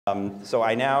So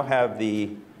I now have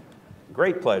the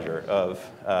great pleasure of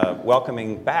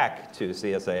welcoming back to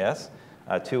CSAS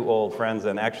two old friends,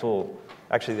 and actually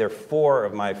there are four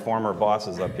of my former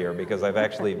bosses up here, because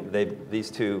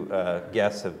these two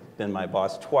guests have been my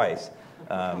boss twice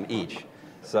each.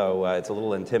 So it's a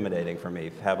little intimidating for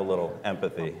me. Have a little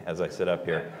empathy as I sit up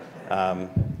here.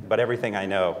 But everything I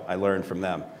know, I learned from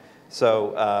them.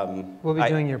 So we'll be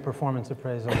doing your performance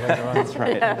appraisal later on. That's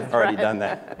right. I've already done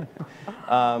that.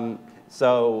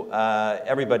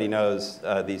 Everybody knows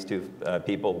these two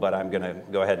people, but I'm going to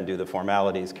go ahead and do the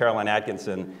formalities. Caroline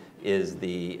Atkinson is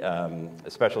the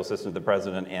Special Assistant to the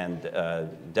President and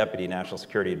Deputy National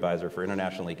Security Advisor for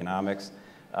International Economics.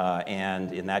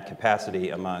 And in that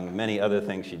capacity, among many other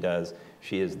things she does,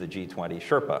 she is the G20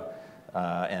 Sherpa.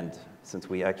 And since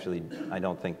we actually, I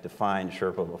don't think, defined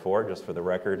Sherpa before, just for the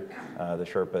record, the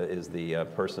Sherpa is the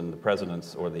the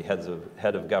president's or the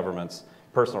head of government's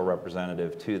personal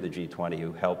representative to the G20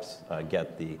 who helps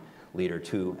get the leader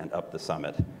to and up the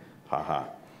summit. Ha ha.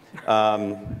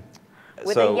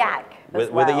 With a yak as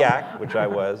well. With a yak, which I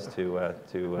was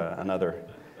at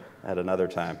another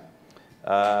time.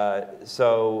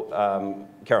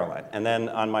 Caroline. And then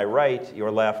on my right,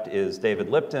 your left, is David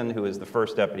Lipton, who is the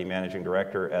first Deputy Managing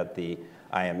Director at the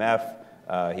IMF.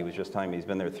 He was just telling me he's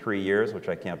been there 3 years, which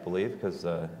I can't believe because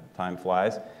time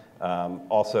flies.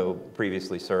 Also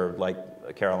previously served, like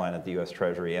Caroline, at the U.S.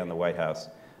 Treasury and the White House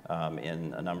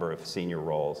in a number of senior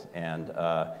roles. And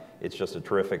it's just a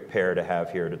terrific pair to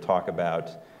have here to talk about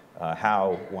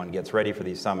how one gets ready for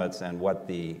these summits and what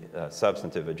the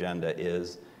substantive agenda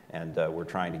is. And we're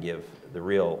trying to give the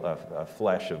real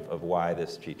flesh of why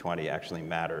this G20 actually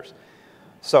matters.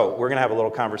 So we're going to have a little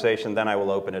conversation, then I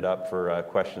will open it up for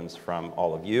questions from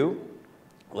all of you.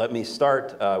 Let me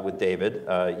start with David.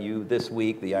 This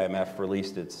week, the IMF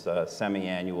released its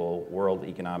semi-annual World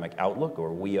Economic Outlook, or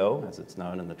WEO, as it's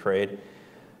known in the trade.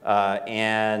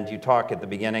 And you talk at the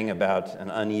beginning about an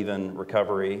uneven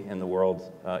recovery in the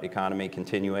world economy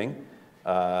continuing.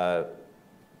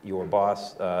 Your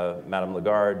boss, Madame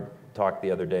Lagarde, talked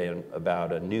the other day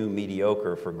about a new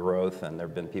mediocre for growth, and there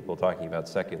have been people talking about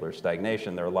secular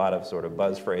stagnation. There are a lot of sort of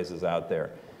buzz phrases out there.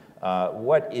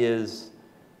 What is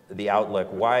the outlook?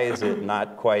 Why is it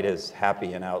not quite as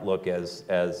happy an outlook as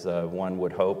one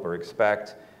would hope or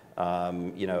expect?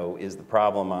 Is the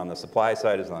problem on the supply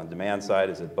side? Is it on the demand side?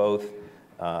 Is it both?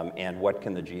 And what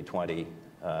can the G20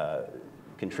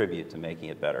 contribute to making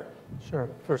it better? Sure.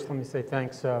 First, let me say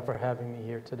thanks for having me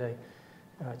here today.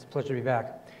 It's a pleasure to be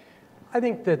back. I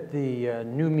think that the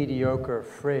new mediocre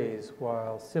phrase,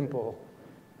 while simple,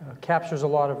 captures a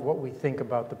lot of what we think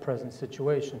about the present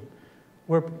situation.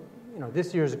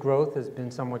 This year's growth has been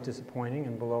somewhat disappointing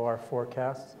and below our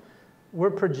forecasts.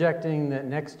 We're projecting that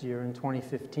next year, in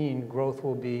 2015, growth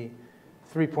will be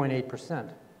 3.8%.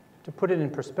 To put it in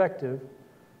perspective,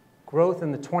 growth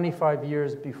in the 25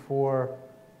 years before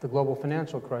the global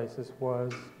financial crisis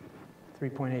was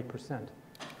 3.8%.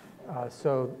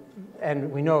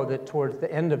 And we know that towards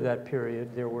the end of that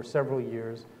period, there were several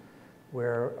years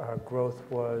where growth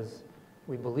was,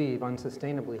 we believe,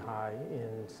 unsustainably high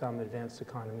in some advanced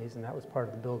economies, and that was part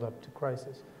of the build-up to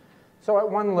crisis. So at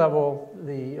one level,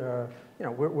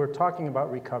 we're talking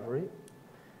about recovery,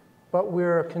 but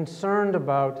we're concerned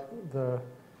about the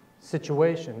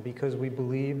situation because we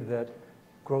believe that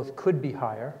growth could be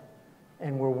higher,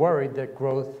 and we're worried that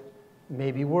growth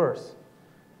may be worse.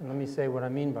 And let me say what I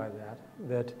mean by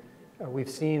that, we've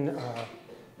seen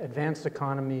advanced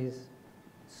economies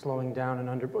slowing down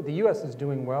and the U.S. is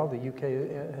doing well. The U.K.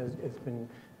 has been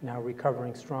now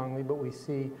recovering strongly, but we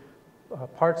see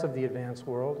parts of the advanced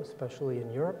world, especially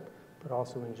in Europe, but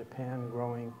also in Japan,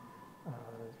 growing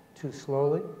too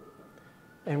slowly.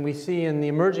 And we see in the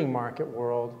emerging market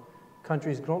world,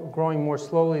 countries growing more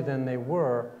slowly than they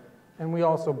were, and we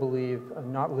also believe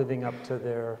not living up to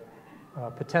their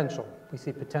potential. We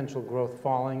see potential growth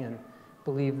falling and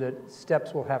believe that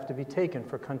steps will have to be taken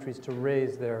for countries to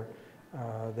raise their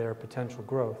potential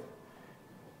growth.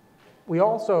 We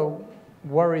also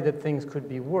worry that things could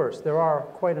be worse. There are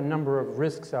quite a number of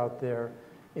risks out there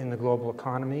in the global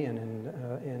economy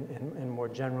and more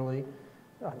generally.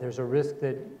 There's a risk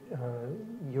that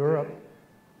Europe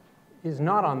is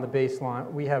not on the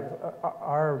baseline.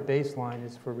 Our baseline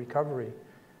is for recovery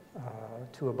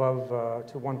to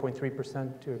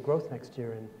 1.3% to growth next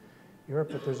year in Europe,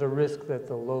 but there's a risk that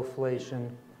the lowflation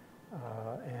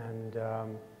and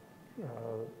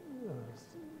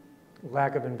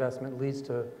lack of investment leads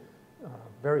to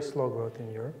very slow growth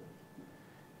in Europe.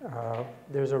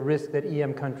 There's a risk that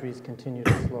EM countries continue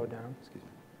to slow down.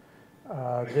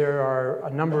 There are a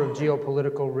number of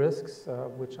geopolitical risks,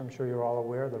 which I'm sure you're all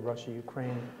aware, the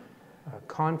Russia-Ukraine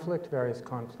conflict, various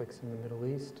conflicts in the Middle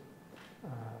East.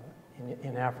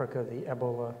 In Africa, the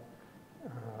Ebola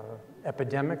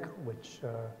epidemic, which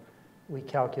we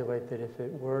calculate that if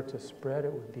it were to spread,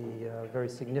 it would be very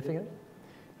significant.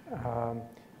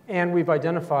 And we've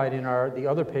identified in the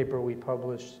other paper we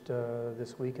published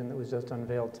this week and that was just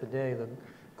unveiled today, the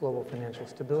Global Financial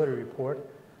Stability Report,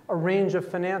 a range of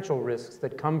financial risks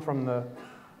that come from the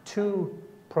two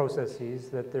processes,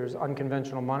 that there's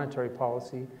unconventional monetary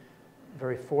policy,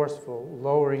 very forceful,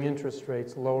 lowering interest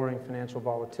rates, lowering financial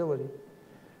volatility,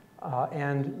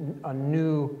 and a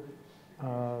new,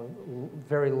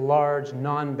 very large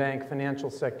non-bank financial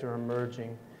sector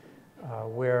emerging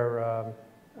where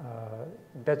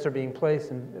bets are being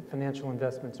placed and financial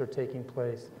investments are taking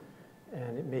place.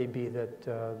 And it may be that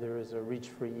there is a reach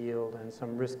for yield and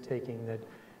some risk-taking that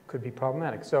could be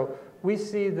problematic. So we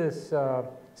see this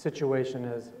situation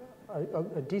as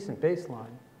a decent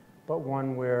baseline, but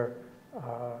one where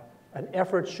an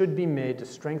effort should be made to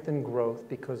strengthen growth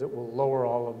because it will lower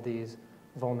all of these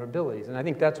vulnerabilities. And I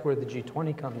think that's where the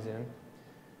G20 comes in.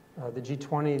 The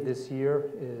G20 this year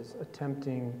is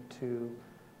attempting to,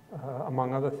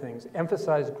 among other things,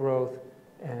 emphasize growth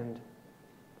and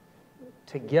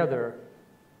together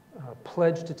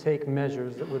pledge to take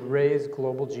measures that would raise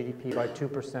global GDP by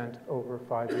 2% over a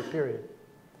 5-year period.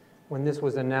 When this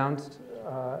was announced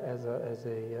as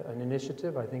an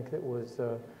initiative, I think it was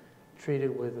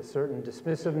treated with a certain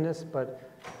dismissiveness,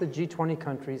 but the G20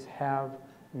 countries have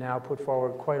now put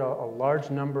forward quite a large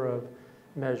number of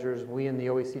measures. We in the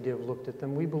OECD have looked at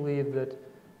them. We believe that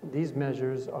these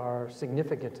measures are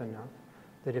significant enough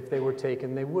that if they were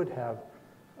taken, they would have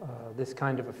this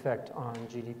kind of effect on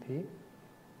GDP.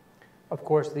 Of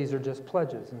course, these are just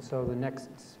pledges, and so the next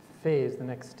phase, the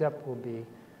next step will be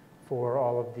for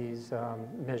all of these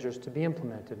measures to be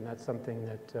implemented, and that's something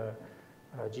that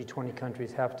G20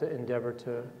 countries have to endeavor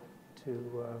to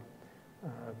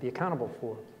be accountable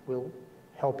for. We'll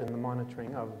help in the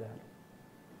monitoring of that.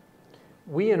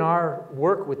 We, in our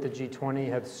work with the G20,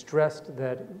 have stressed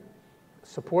that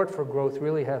support for growth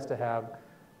really has to have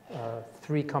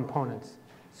 3 components.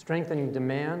 Strengthening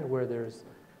demand, where there's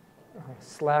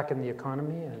slack in the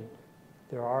economy, and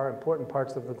there are important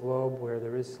parts of the globe where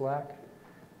there is slack.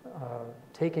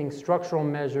 Taking structural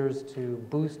measures to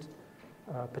boost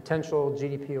potential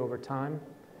GDP over time,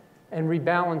 and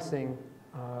rebalancing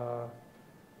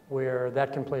where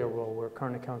that can play a role, where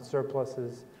current account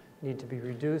surpluses need to be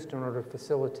reduced in order to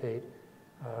facilitate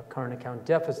current account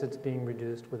deficits being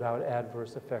reduced without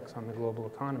adverse effects on the global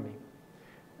economy.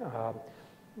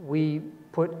 We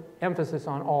put emphasis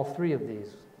on all 3 of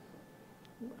these.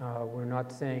 We're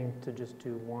not saying to just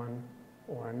do one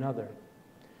or another.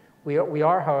 We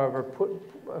are, however,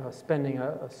 spending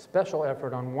a special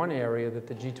effort on one area that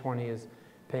the G20 is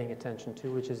paying attention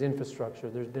to, which is infrastructure.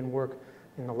 There's been work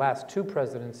in the last 2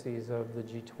 presidencies of the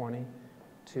G20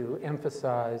 to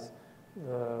emphasize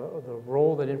the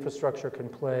role that infrastructure can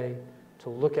play, to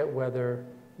look at whether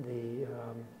the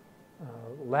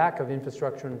lack of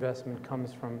infrastructure investment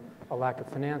comes from a lack of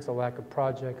finance, a lack of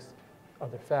projects,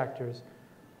 other factors.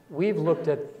 We've looked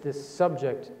at this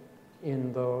subject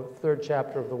in the 3rd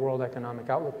chapter of the World Economic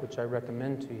Outlook, which I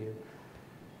recommend to you.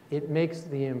 It makes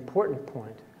the important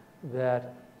point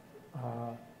that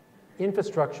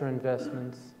infrastructure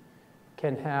investments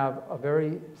can have a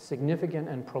very significant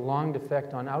and prolonged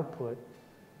effect on output,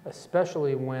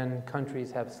 especially when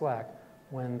countries have slack,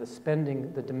 when the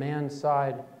spending, the demand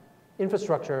side,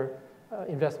 infrastructure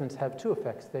investments have 2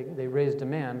 effects. They raise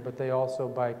demand, but they also,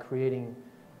 by creating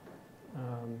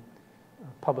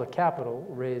public capital,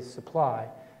 raise supply.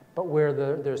 But where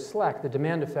there's slack, the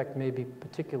demand effect may be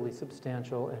particularly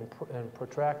substantial and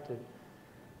protracted.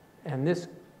 And this,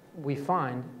 we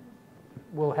find,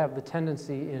 will have the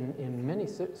tendency in many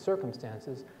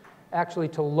circumstances actually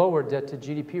to lower debt to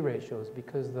GDP ratios,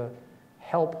 because the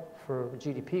help for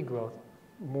GDP growth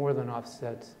more than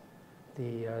offsets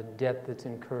the debt that's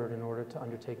incurred in order to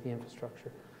undertake the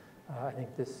infrastructure. I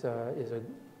think this is an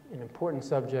important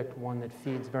subject, one that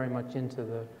feeds very much into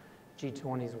the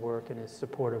G20's work and is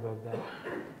supportive of that.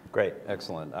 Great,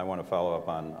 excellent. I want to follow up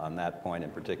on that point in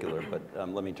particular, but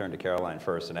let me turn to Caroline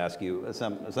first and ask you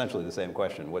essentially the same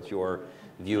question. What's your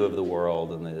view of the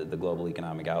world and the global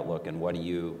economic outlook, and what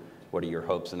are your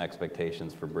hopes and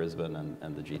expectations for Brisbane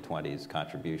and the G20's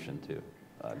contribution to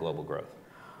global growth?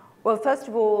 Well, first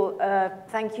of all,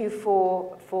 thank you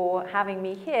for having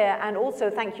me here, and also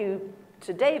thank you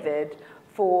to David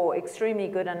for extremely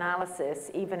good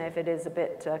analysis, even if it is a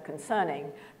bit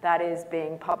concerning, that is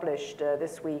being published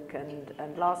this week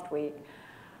and last week.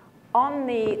 On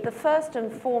the first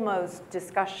and foremost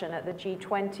discussion at the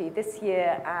G20 this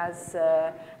year,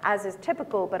 as is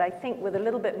typical, but I think with a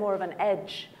little bit more of an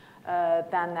edge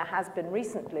than there has been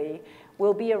recently,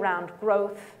 will be around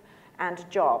growth and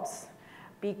jobs.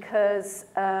 Because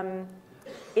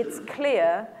it's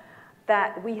clear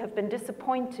that we have been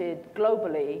disappointed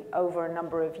globally over a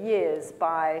number of years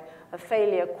by a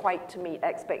failure quite to meet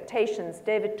expectations.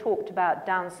 David talked about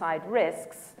downside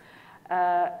risks,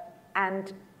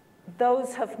 and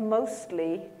those have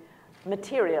mostly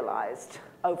materialized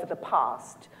over the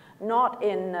past, not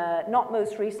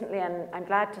most recently, and I'm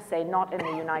glad to say not in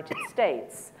the United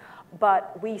States,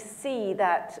 but we see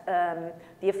that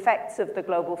the effects of the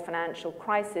global financial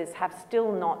crisis have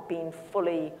still not been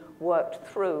fully worked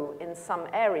through in some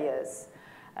areas.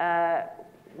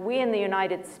 We in the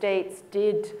United States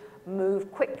did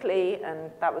move quickly,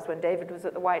 and that was when David was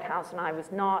at the White House and I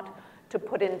was not, to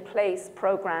put in place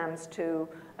programs to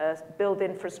build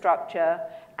infrastructure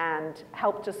and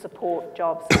help to support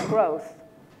jobs and growth,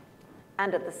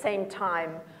 and at the same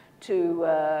time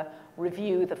to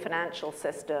review the financial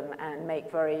system and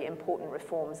make very important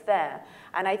reforms there.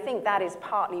 And I think that is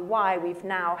partly why we've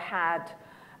now had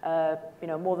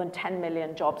more than 10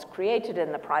 million jobs created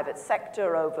in the private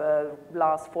sector over the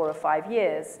last 4 or 5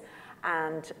 years.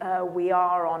 And we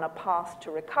are on a path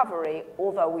to recovery,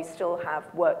 although we still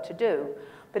have work to do.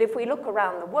 But if we look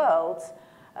around the world,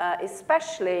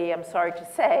 especially, I'm sorry to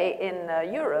say,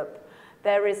 in Europe,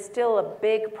 there is still a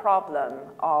big problem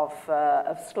of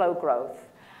slow growth.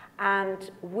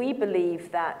 And we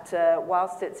believe that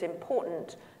whilst it's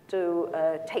important to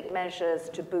take measures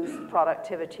to boost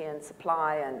productivity and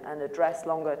supply and address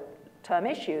longer-term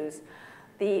issues,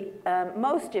 the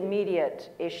most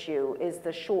immediate issue is the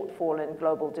shortfall in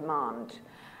global demand.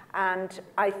 And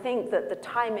I think that the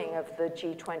timing of the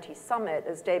G20 summit,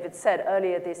 as David said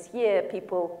earlier this year,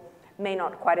 people may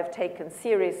not quite have taken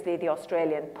seriously the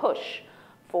Australian push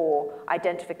for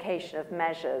identification of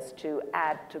measures to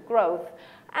add to growth.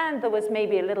 And there was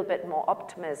maybe a little bit more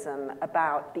optimism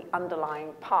about the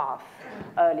underlying path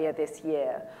earlier this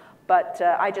year. But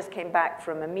I just came back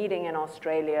from a meeting in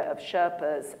Australia of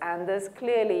Sherpas, and there's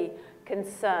clearly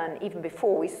concern, even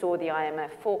before we saw the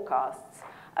IMF forecasts,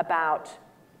 about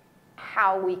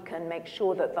how we can make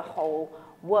sure that the whole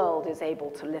world is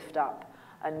able to lift up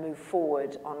and move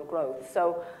forward on growth.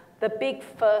 So the big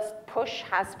first push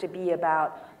has to be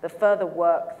about the further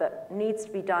work that needs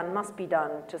to be done, must be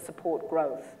done to support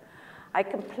growth. I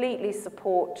completely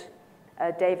support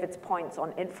David's points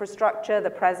on infrastructure. The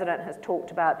president has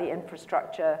talked about the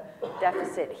infrastructure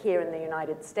deficit here in the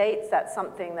United States. That's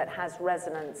something that has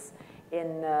resonance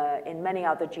in many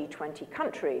other G20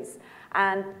 countries.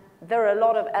 And there are a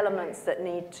lot of elements that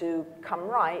need to come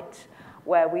right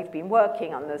where we've been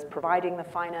working on. There's providing the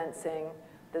financing,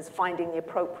 there's finding the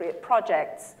appropriate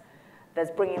projects, there's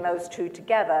bringing those two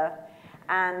together.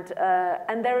 And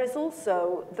there is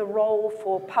also the role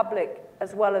for public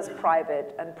as well as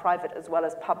private, and private as well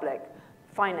as public,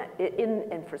 in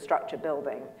infrastructure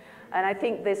building. And I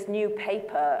think this new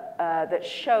paper that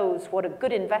shows what a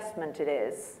good investment it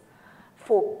is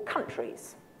for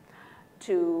countries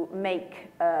to make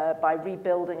by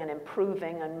rebuilding and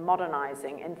improving and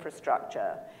modernizing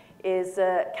infrastructure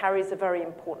carries a very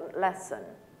important lesson,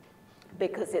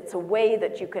 because it's a way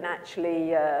that you can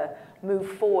actually move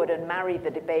forward and marry the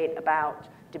debate about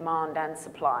demand and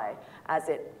supply as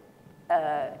it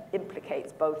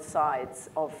implicates both sides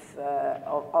of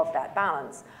that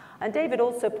balance. And David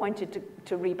also pointed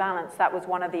to rebalance. That was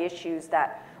one of the issues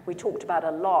that we talked about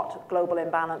a lot, global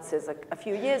imbalances a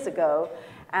few years ago,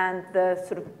 and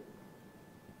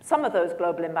some of those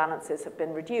global imbalances have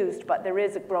been reduced, but there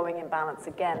is a growing imbalance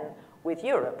again with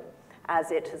Europe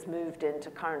as it has moved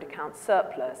into current account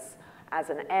surplus as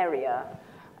an area,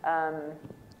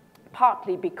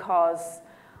 partly because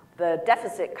the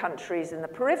deficit countries in the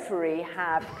periphery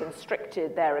have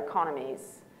constricted their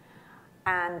economies,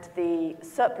 and the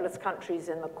surplus countries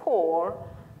in the core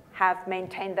have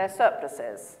maintained their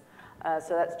surpluses. So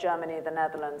that's Germany, the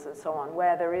Netherlands, and so on,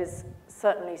 where there is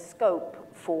certainly scope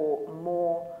for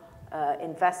more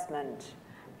investment,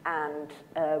 and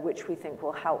which we think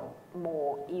will help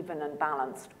more even and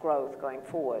balanced growth going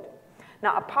forward.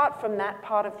 Now, apart from that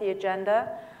part of the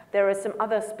agenda, there are some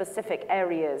other specific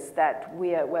areas that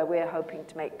where we're hoping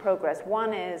to make progress.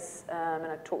 One is, and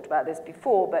I've talked about this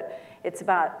before, but it's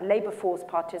about labor force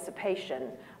participation.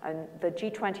 And the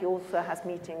G20 also has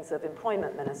meetings of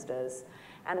employment ministers.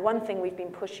 And one thing we've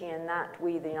been pushing in that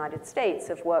we, the United States,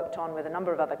 have worked on with a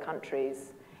number of other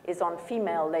countries is on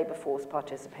female labor force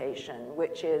participation,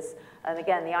 which is, and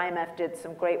again, the IMF did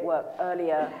some great work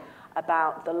earlier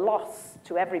about the loss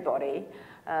to everybody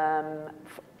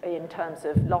in terms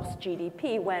of lost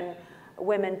GDP when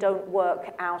women don't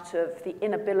work out of the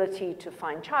inability to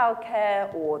find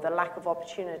childcare or the lack of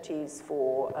opportunities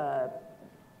for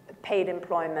paid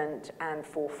employment and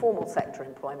for formal sector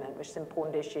employment, which is an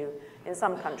important issue in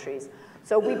some countries.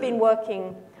 So we've been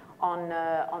working on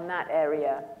that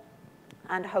area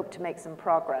and hope to make some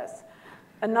progress.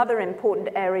 Another important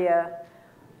area,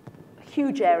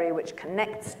 huge area which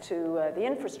connects to the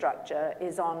infrastructure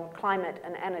is on climate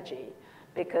and energy,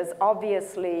 because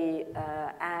obviously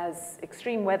as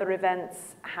extreme weather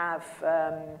events have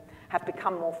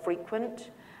become more frequent,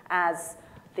 as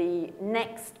the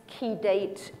next key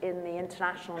date in the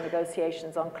international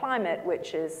negotiations on climate,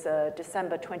 which is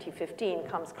December 2015,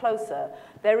 comes closer,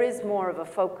 there is more of a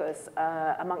focus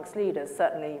amongst leaders,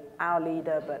 certainly our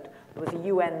leader, but there was a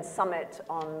UN summit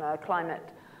on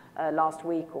climate last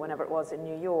week or whenever it was in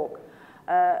New York.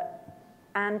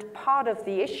 And part of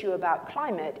the issue about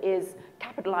climate is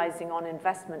capitalizing on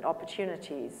investment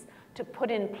opportunities to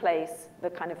put in place the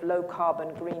kind of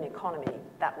low-carbon green economy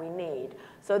that we need.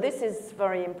 So this is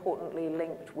very importantly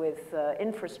linked with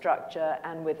infrastructure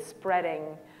and with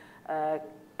spreading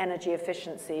energy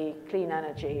efficiency, clean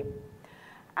energy.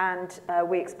 And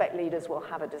we expect leaders will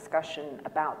have a discussion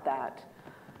about that.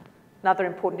 Another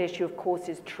important issue, of course,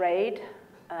 is trade,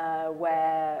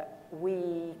 where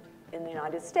we in the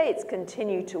United States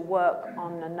continue to work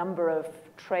on a number of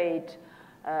trade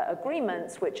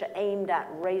agreements which are aimed at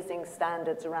raising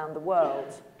standards around the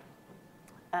world.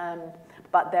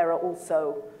 But there are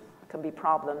also, can be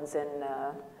problems in,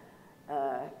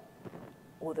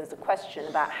 or there's a question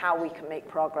about how we can make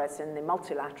progress in the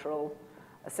multilateral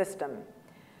system.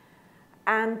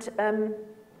 And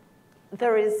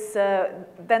there is,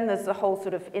 then there's the whole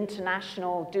sort of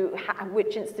international,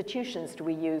 which institutions do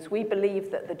we use? We believe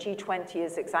that the G20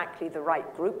 is exactly the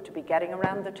right group to be getting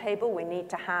around the table. We need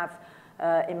to have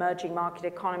emerging market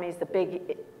economies, the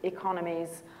big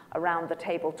economies around the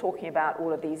table talking about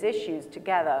all of these issues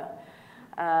together.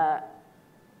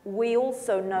 We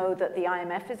also know that the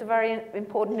IMF is a very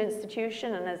important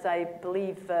institution, and as I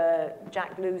believe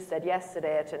Jack Lew said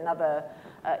yesterday at another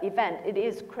event, it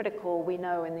is critical, we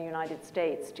know, in the United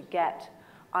States to get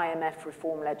IMF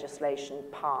reform legislation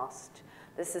passed.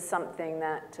 This is something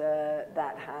that,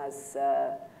 that has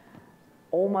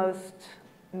almost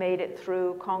made it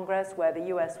through Congress, where the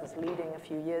US was leading a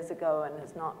few years ago and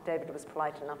has not, David was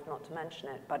polite enough not to mention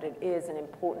it, but it is an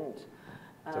important.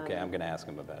 It's okay, I'm going to ask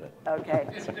him about it. Okay.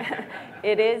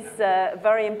 It is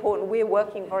very important. We're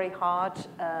working very hard,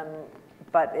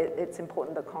 but it's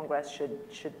important that Congress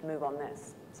should move on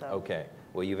this. So. Okay.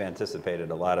 Well, you've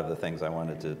anticipated a lot of the things I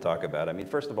wanted to talk about. I mean,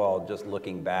 first of all, just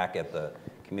looking back at the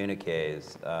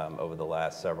communiques over the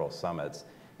last several summits,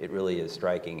 it really is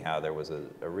striking how there was a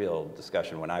real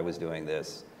discussion when I was doing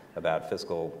this about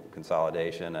fiscal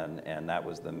consolidation, and that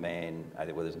was the main, I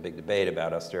think, well, there's a big debate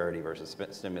about austerity versus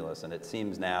stimulus, and it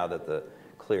seems now that the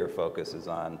clear focus is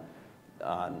on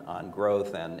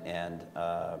growth and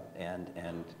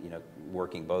you know,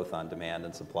 working both on demand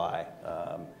and supply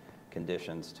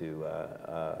conditions to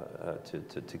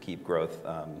keep growth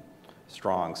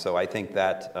strong. So I think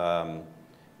that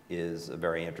is a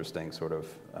very interesting sort of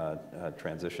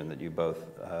transition that you both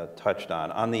touched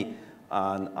on.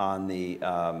 On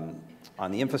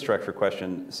the infrastructure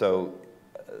question, so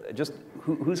just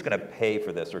who's going to pay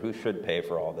for this, or who should pay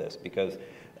for all this? Because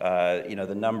you know,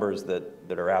 the numbers that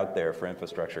are out there for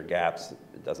infrastructure gaps,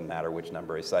 it doesn't matter which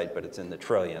number I cite, but it's in the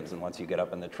trillions, and once you get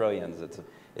up in the trillions,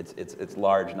 it's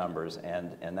large numbers,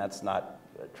 and that's not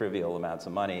trivial amounts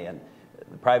of money. And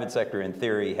the private sector, in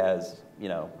theory, has, you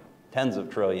know, tens of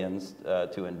trillions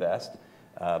to invest,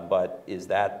 but is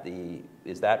that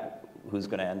who's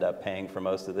going to end up paying for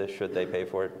most of this? Should they pay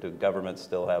for it? Do governments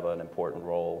still have an important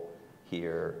role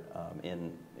here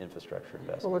in infrastructure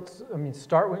investment? Well,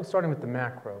 starting with the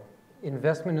macro.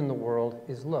 Investment in the world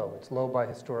is low. It's low by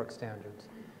historic standards.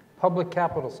 Public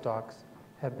capital stocks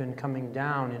have been coming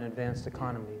down in advanced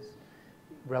economies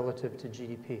relative to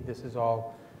GDP. This is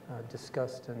all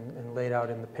discussed and laid out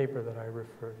in the paper that I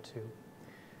referred to.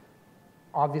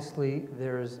 Obviously,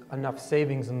 there's enough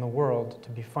savings in the world to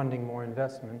be funding more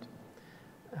investment,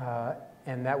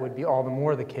 and that would be all the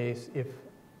more the case if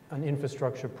an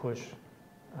infrastructure push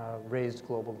raised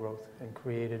global growth and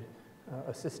created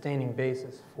a sustaining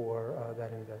basis for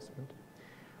that investment.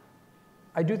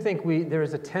 I do think there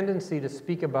is a tendency to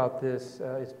speak about this.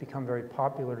 It's become very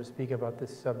popular to speak about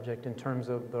this subject in terms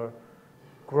of the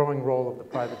growing role of the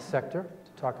private sector,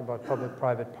 to talk about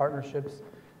public-private partnerships,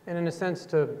 and in a sense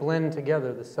to blend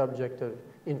together the subject of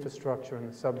infrastructure and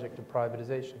the subject of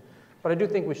privatization. But I do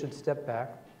think we should step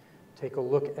back, take a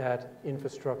look at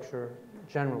infrastructure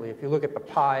generally. If you look at the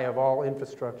pie of all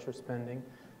infrastructure spending,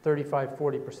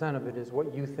 35–40% of it is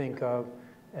what you think of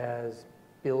as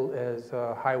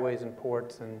highways and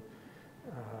ports and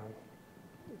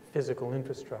physical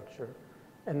infrastructure.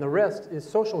 And the rest is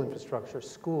social infrastructure,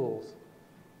 schools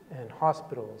and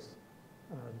hospitals,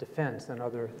 defense and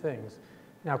other things.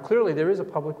 Now, clearly there is a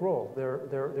public role.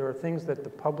 There are things that the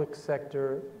public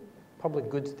sector, public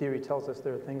goods theory tells us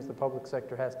there are things the public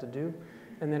sector has to do,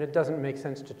 and that it doesn't make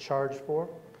sense to charge for.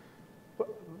 But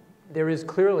there is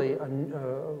clearly a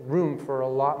room for a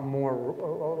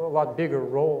lot bigger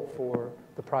role for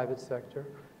the private sector.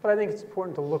 But I think it's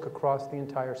important to look across the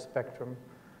entire spectrum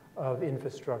of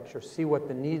infrastructure, see what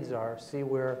the needs are, see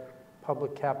where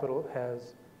public capital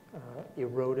has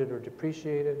eroded or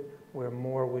depreciated, where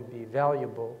more would be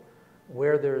valuable,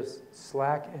 where there's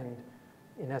slack and,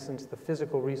 in essence, the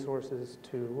physical resources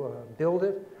to build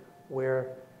it, where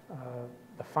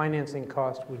the financing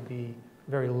cost would be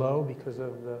very low because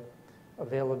of the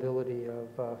availability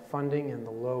of funding and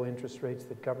the low interest rates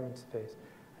that governments face.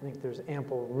 I think there's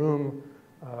ample room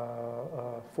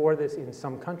for this in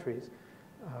some countries.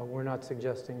 We're not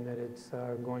suggesting that it's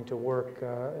going to work,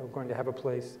 going to have a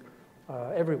place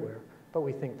everywhere, but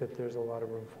we think that there's a lot of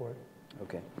room for it.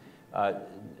 Okay.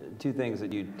 Two things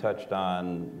that you touched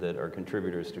on that are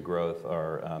contributors to growth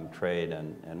are trade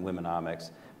and womenomics.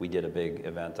 We did a big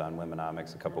event on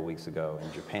womenomics a couple weeks ago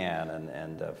in Japan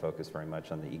and focused very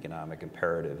much on the economic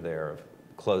imperative there of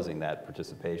closing that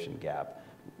participation gap,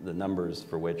 the numbers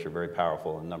for which are very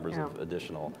powerful, and numbers of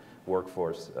additional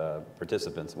workforce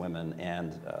participants, women,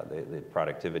 and the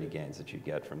productivity gains that you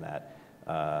get from that.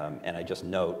 And I just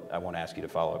note, I won't ask you to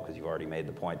follow up because you already made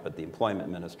the point, but the employment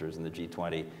ministers in the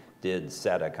G20 did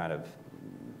set a kind of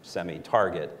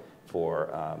semi-target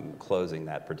for closing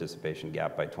that participation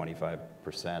gap by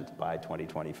 25% by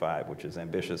 2025, which is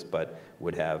ambitious but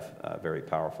would have a very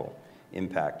powerful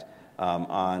impact.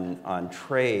 On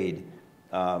trade,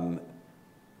 what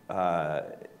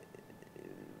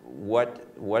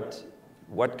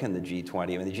can the G20, I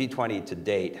mean, the G20 to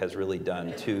date has really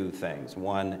done two things.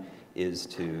 One is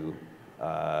to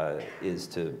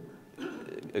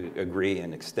agree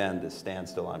and extend this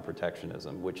standstill on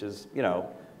protectionism, which is, you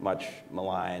know, much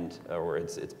maligned, or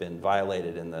it's been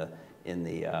violated in the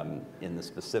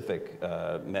specific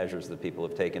measures that people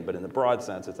have taken, but in the broad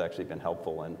sense, it's actually been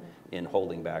helpful in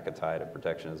holding back a tide of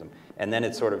protectionism. And then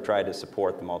it sort of tried to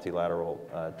support the multilateral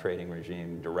trading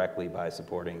regime directly by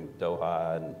supporting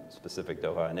Doha and specific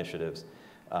Doha initiatives,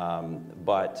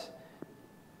 but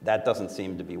that doesn't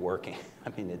seem to be working. I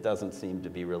mean, it doesn't seem to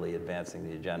be really advancing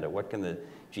the agenda. What can the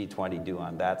G20 do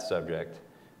on that subject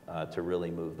to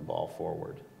really move the ball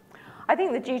forward? I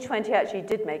think the G20 actually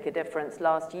did make a difference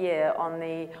last year on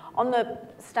the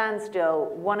standstill.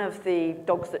 One of the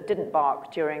dogs that didn't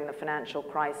bark during the financial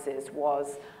crisis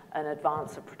was an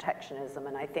advance of protectionism,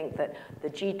 and I think that the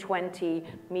G20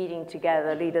 meeting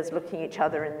together, leaders looking each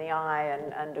other in the eye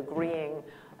and agreeing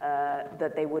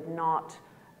that they would not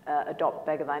adopt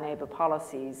beggar-thy-neighbor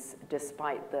policies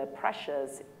despite the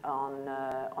pressures on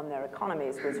their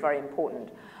economies was very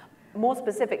important. More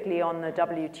specifically on the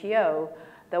WTO,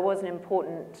 there was an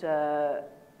important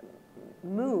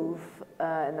move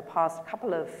in the past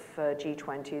couple of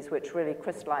G20s, which really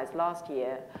crystallized last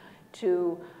year,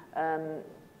 to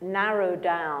narrow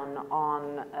down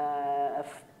on a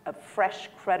fresh,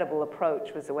 credible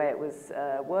approach, was the way it was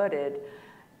worded,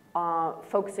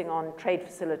 focusing on trade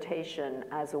facilitation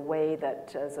as a way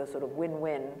that, as a sort of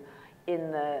win-win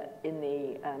in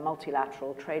the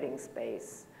multilateral trading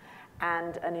space.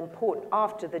 And an important,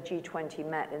 after the G20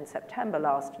 met in September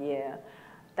last year,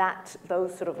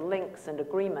 those sort of links and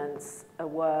agreements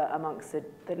were, amongst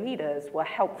the leaders, were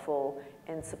helpful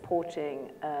in supporting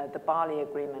the Bali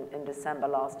Agreement in December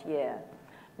last year.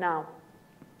 Now,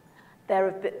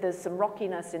 there's some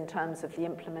rockiness in terms of the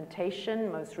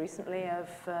implementation, most recently, of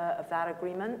that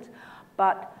agreement.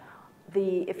 But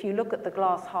if you look at the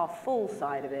glass half full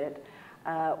side of it,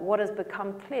 what has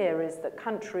become clear is that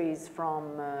countries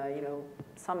from,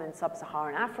 some in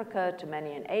sub-Saharan Africa to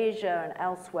many in Asia and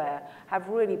elsewhere have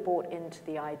really bought into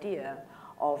the idea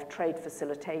of trade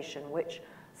facilitation, which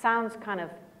sounds kind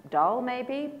of dull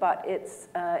maybe, but it's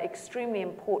extremely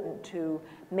important to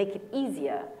make it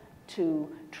easier to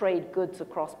trade goods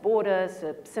across borders,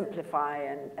 to simplify,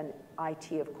 and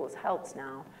IT of course helps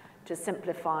now, to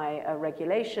simplify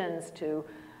regulations, to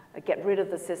get rid of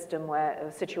the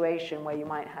situation where you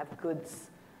might have goods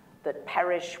that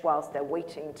perish whilst they're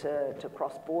waiting to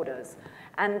cross borders.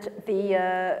 And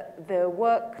the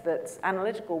work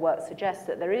analytical work suggests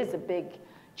that there is a big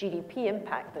GDP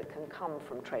impact that can come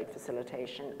from trade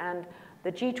facilitation. And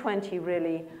the G20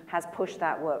 really has pushed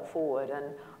that work forward.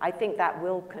 And I think that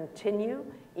will continue,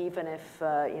 even if,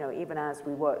 even as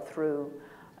we work through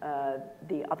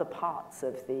the other parts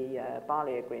of the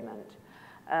Bali Agreement,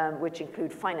 which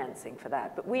include financing for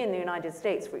that. But we in the United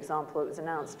States, for example, it was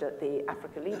announced at the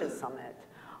Africa Leaders Summit,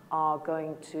 are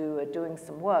going to doing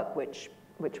some work, which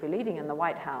we're leading in the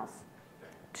White House,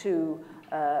 to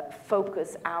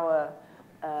focus our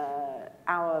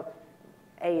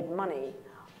aid money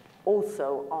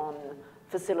also on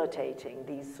facilitating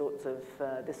these sorts of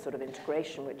this sort of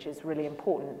integration, which is really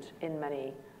important in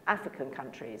many African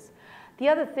countries. The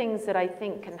other things that I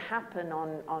think can happen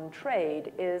on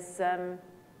trade is,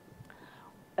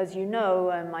 as you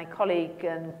know, my colleague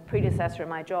and predecessor in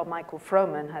my job, Michael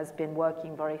Froman, has been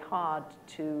working very hard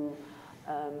to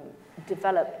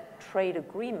develop trade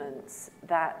agreements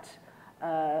that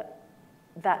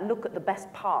look at the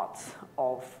best parts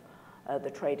of the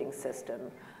trading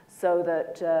system, so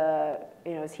that,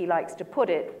 as he likes to put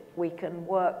it, we can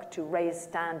work to raise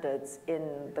standards in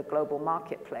the global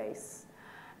marketplace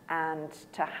and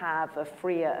to have a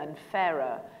freer and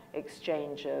fairer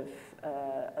exchange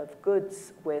of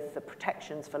goods with the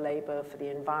protections for labor, for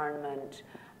the environment,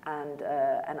 and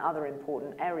other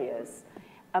important areas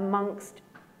amongst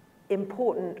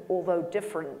important, although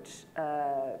different,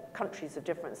 countries of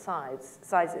different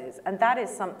sizes. And that is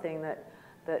something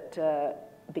that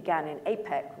began in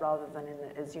APEC rather than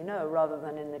as you know, rather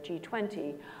than in the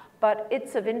G20. But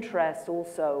it's of interest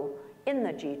also in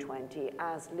the G20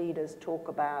 as leaders talk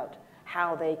about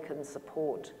how they can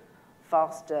support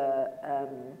faster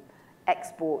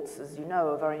exports, as you know,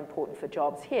 are very important for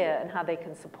jobs here, and how they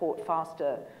can support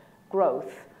faster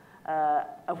growth,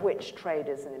 of which trade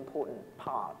is an important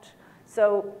part.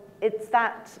 So it's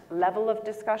that level of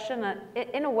discussion.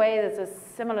 In a way, there's a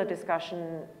similar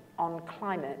discussion on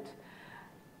climate.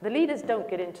 The leaders don't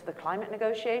get into the climate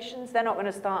negotiations. They're not going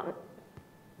to start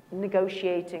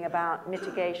negotiating about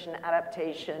mitigation,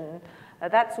 adaptation.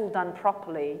 That's all done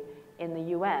properly in the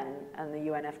UN and the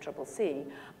UNFCCC.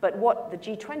 But what the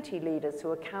G20 leaders,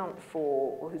 who account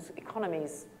for, whose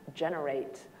economies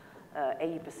generate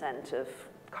 80% of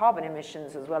carbon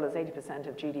emissions as well as 80%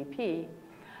 of GDP,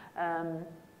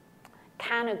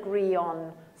 can agree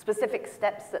on specific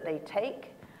steps that they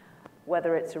take,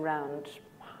 whether it's around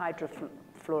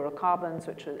hydrofluorocarbons,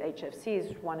 which was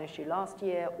HFC's one issue last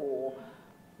year, or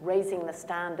raising the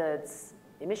standards,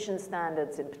 emission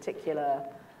standards in particular,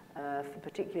 for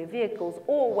particular vehicles,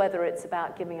 or whether it's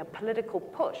about giving a political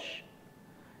push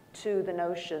to the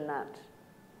notion that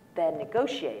their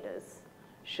negotiators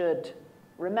should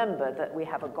remember that we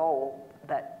have a goal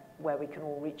where we can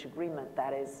all reach agreement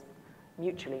that is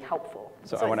mutually helpful.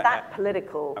 So it's that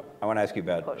political I want to ask you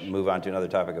about, push. Move on to another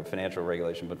topic of financial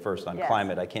regulation, but first on Yes.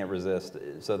 climate, I can't resist.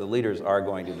 So the leaders are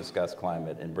going to discuss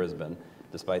climate in Brisbane,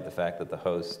 despite the fact that the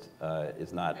host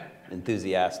is not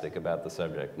enthusiastic about the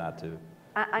subject, not to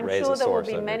I'm raise sure a there will sore be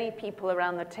subject. many people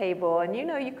around the table, and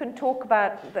you can talk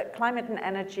about the climate and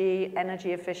energy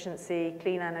efficiency,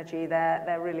 clean energy,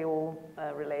 they're really all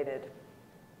related.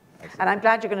 And I'm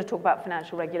glad you're going to talk about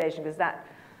financial regulation, because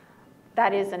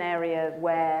that is an area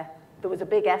where there was a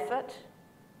big effort,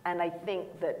 and I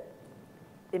think that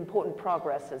important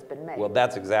progress has been made. Well,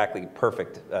 that's exactly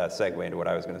perfect segue into what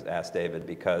I was going to ask David,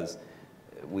 because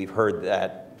we've heard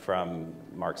that from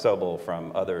Mark Sobel,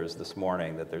 from others this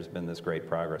morning, that there's been this great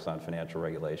progress on financial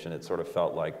regulation. It sort of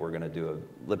felt like we're going to do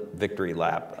a victory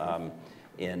lap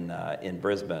in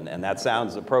Brisbane. And that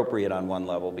sounds appropriate on one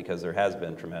level, because there has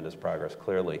been tremendous progress,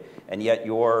 clearly. And yet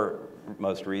your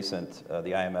most recent,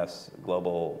 the IMF's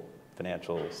Global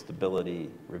Financial Stability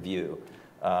Review,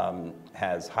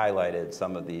 has highlighted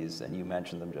some of these, and you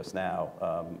mentioned them just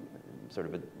now, sort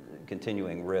of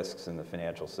continuing risks in the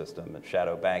financial system, and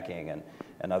shadow banking and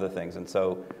other things. And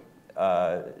so,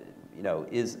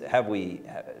 is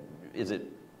it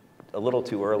a little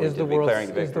too early to be declaring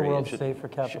victory? Is the world safe for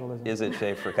capitalism? Is it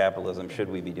safe for capitalism? Should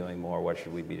we be doing more? What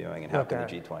should we be doing? And how can the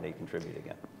G20 contribute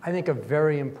again? I think a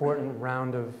very important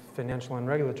round of financial and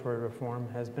regulatory reform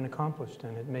has been accomplished,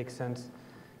 and it makes sense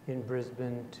in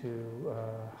Brisbane to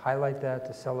highlight that,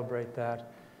 to celebrate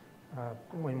that.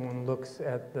 When one looks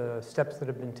at the steps that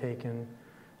have been taken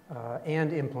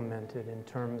and implemented in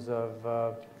terms of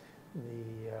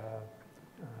the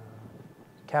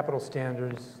capital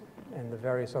standards and the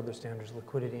various other standards,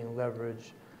 liquidity and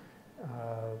leverage,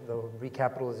 the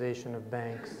recapitalization of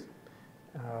banks,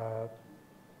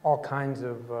 all kinds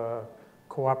of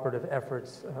cooperative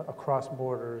efforts across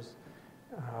borders,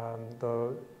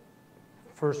 the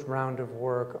first round of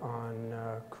work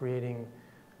on creating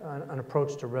an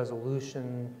approach to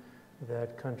resolution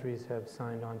that countries have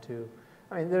signed on to.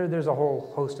 I mean, there's a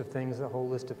whole host of things, a whole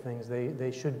list of things.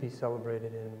 They should be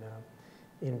celebrated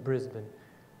in Brisbane.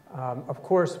 Of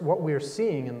course, what we're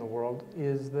seeing in the world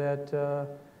is that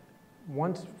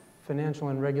once financial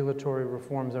and regulatory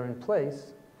reforms are in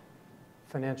place,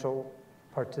 financial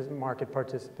market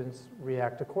participants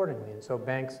react accordingly. And so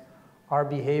banks are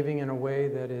behaving in a way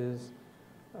that is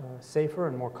safer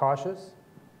and more cautious,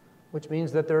 which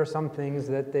means that there are some things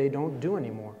that they don't do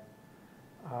anymore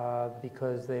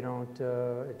because they don't,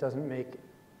 it doesn't make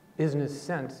business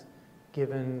sense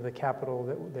given the capital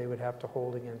that they would have to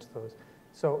hold against those.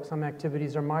 So some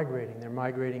activities are migrating. They're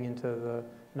migrating into the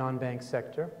non-bank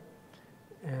sector.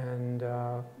 And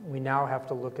we now have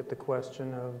to look at the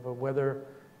question of whether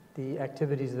the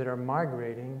activities that are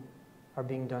migrating are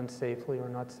being done safely or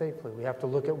not safely. We have to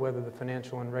look at whether the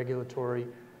financial and regulatory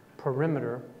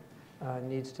perimeter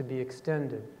needs to be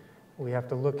extended. We have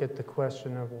to look at the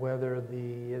question of whether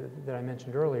that I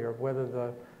mentioned earlier, of whether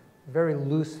the very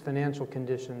loose financial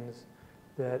conditions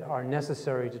that are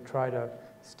necessary to try to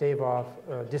stave off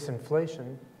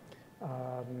disinflation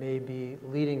may be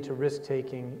leading to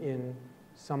risk-taking in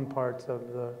some parts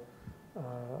of the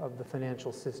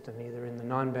financial system, either in the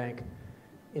non-bank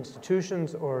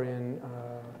institutions or in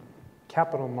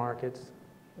capital markets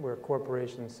where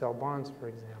corporations sell bonds, for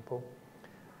example.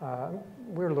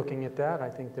 We're looking at that. I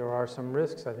think there are some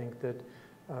risks. I think that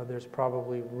there's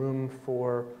probably room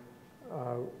for,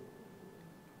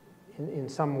 in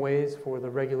some ways, for the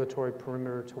regulatory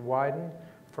perimeter to widen,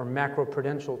 for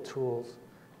macroprudential tools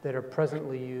that are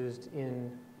presently used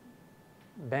in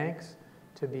banks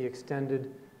to be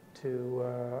extended to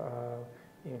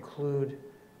include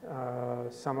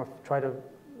try to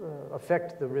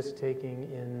affect the risk-taking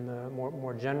in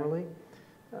more generally,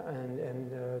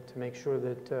 and to make sure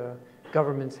that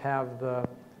governments have the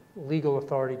legal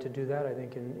authority to do that. I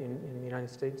think in the United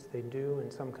States they do, in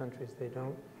some countries they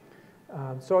don't.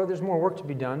 So there's more work to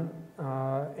be done,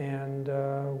 and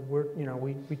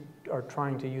we are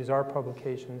trying to use our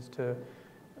publications to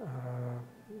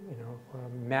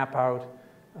map out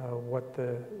what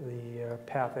the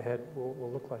path ahead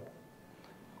will look like.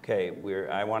 Okay,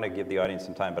 I want to give the audience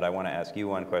some time, but I want to ask you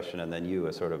one question and then you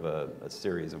a sort of a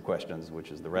series of questions, which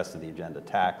is the rest of the agenda: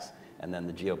 tax, and then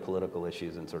the geopolitical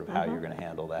issues and sort of how you're going to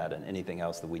handle that, and anything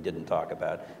else that we didn't talk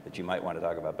about that you might want to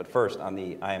talk about. But first, on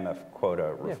the IMF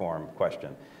quota reform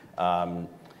question.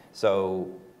 So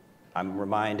I'm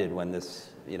reminded when this,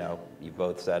 you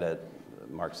both said it,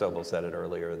 Mark Sobel said it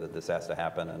earlier, that this has to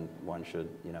happen, and one should,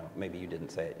 maybe you didn't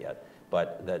say it yet,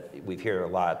 but that we hear a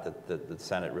lot that the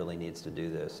Senate really needs to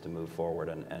do this to move forward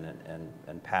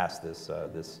and pass this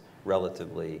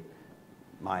relatively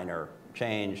minor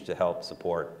change to help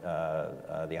support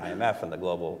the IMF and the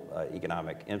global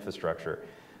economic infrastructure.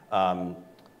 And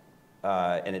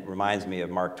it reminds me of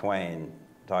Mark Twain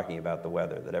talking about the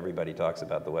weather, that everybody talks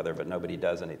about the weather, but nobody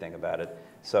does anything about it.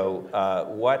 So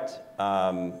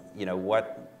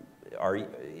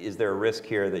is there a risk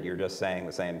here that you're just saying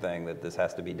the same thing, that this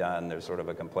has to be done? There's sort of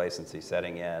a complacency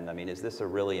setting in. I mean, is this a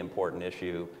really important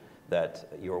issue that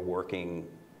you're working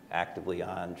actively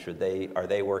on? Are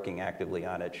they working actively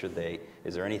on it?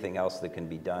 Is there anything else that can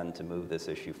be done to move this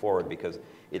issue forward? Because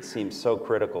it seems so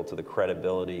critical to the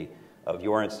credibility of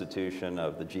your institution,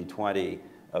 of the G20,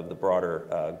 of the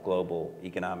broader global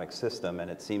economic system,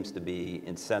 and it seems to be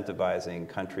incentivizing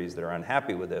countries that are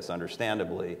unhappy with this,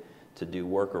 understandably, to do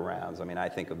workarounds. I mean, I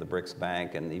think of the BRICS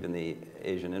Bank and even the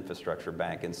Asian Infrastructure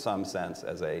Bank in some sense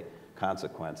as a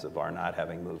consequence of our not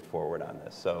having moved forward on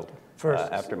this. So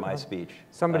first, after my speech,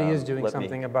 somebody is doing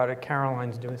something about it.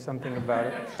 Caroline's doing something about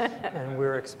it, and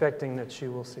we're expecting that she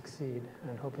will succeed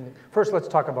and hoping that. First, let's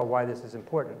talk about why this is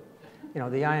important. The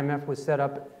IMF was set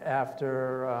up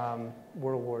after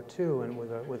World War II and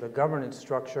with a governance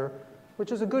structure,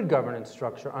 which is a good governance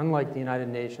structure, unlike the United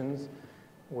Nations,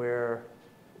 where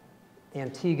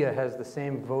Antigua has the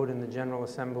same vote in the General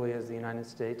Assembly as the United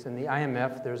States. In the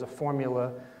IMF, there's a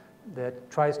formula that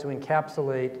tries to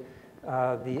encapsulate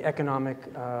the economic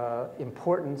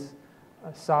importance,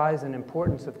 size and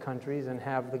importance of countries, and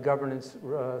have the governance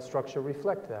structure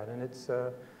reflect that. And it's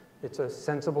a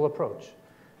sensible approach.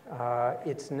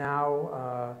 It's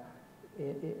now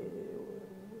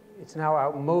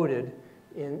outmoded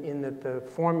in that the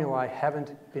formulae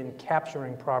haven't been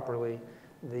capturing properly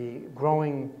the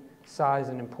growing size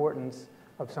and importance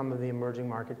of some of the emerging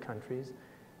market countries.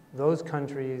 those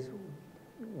countries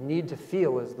need to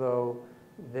feel as though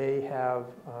they have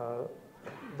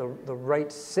the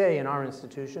right say in our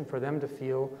institution, for them to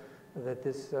feel that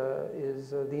this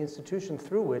is the institution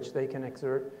through which they can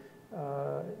exert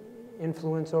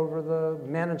influence over the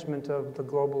management of the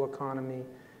global economy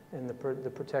and the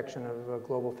protection of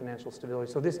global financial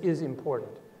stability. So this is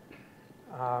important.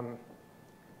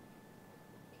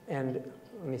 And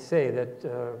let me say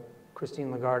that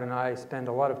Christine Lagarde and I spend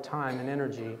a lot of time and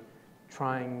energy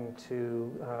trying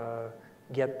to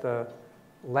get the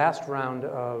last round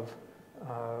of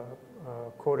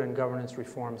quota and governance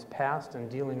reforms passed, and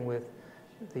dealing with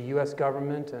the US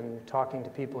government and talking to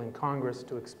people in Congress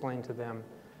to explain to them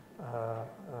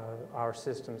our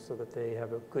system so that they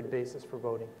have a good basis for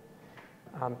voting.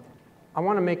 I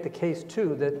want to make the case,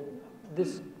 too, that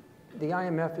the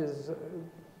IMF is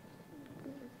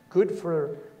good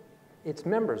for its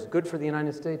members, good for the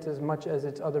United States as much as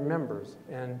its other members.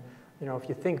 And you know, if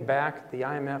you think back, the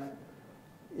IMF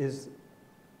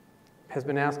has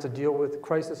been asked to deal with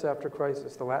crisis after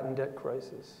crisis, the Latin debt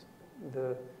crisis,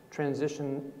 the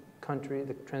transition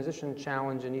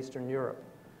challenge in Eastern Europe,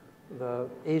 the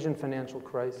Asian financial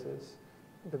crisis,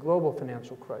 the global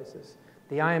financial crisis.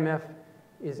 The IMF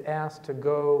is asked to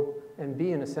go and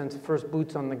be, in a sense, first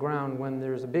boots on the ground when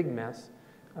there's a big mess,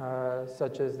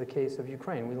 such as the case of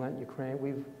Ukraine. We lent Ukraine,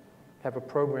 we have a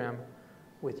program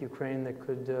with Ukraine that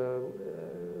could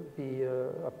be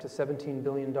up to $17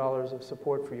 billion of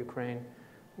support for Ukraine,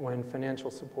 when financial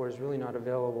support is really not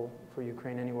available for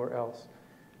Ukraine anywhere else.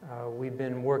 We've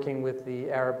been working with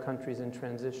the Arab countries in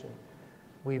transition.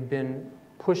 We've been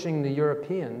pushing the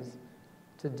Europeans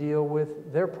to deal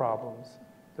with their problems.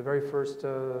 The very first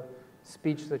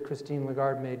speech that Christine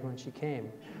Lagarde made when she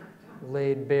came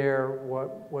laid bare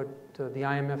what the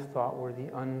IMF thought were the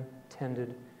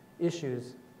untended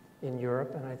issues in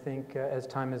Europe. And I think as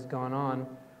time has gone on,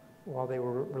 while they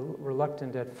were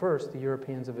reluctant at first, the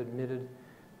Europeans have admitted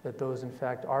that those in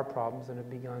fact are problems and have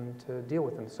begun to deal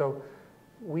with them. So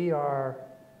we are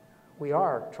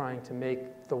trying to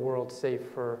make the world safe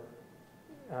for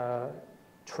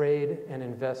trade and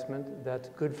investment that's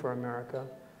good for America.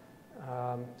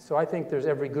 So I think there's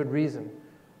every good reason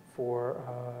for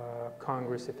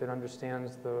Congress, if it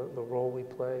understands the role we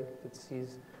play, if it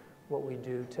sees what we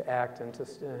do, to act and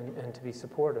to be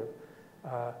supportive.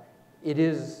 It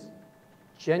is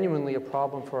genuinely a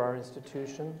problem for our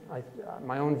institution.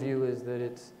 My own view is that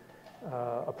it's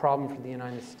a problem for the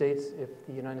United States if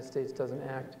the United States doesn't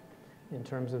act in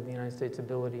terms of the United States'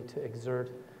 ability to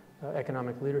exert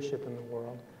economic leadership in the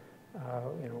world.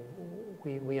 You know,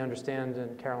 we understand,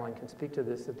 and Caroline can speak to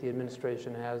this, that the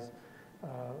administration has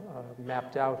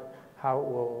mapped out how it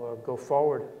will go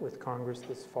forward with Congress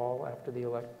this fall after the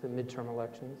midterm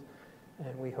elections,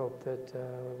 and we hope that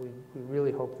we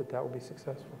really hope that that will be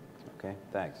successful. Okay,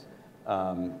 thanks.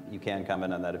 You can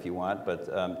comment on that if you want,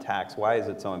 but tax, why is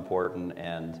it so important,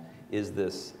 and is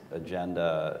this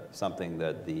agenda something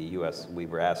that the U.S., we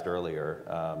were asked earlier,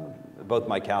 both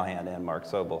Mike Callahan and Mark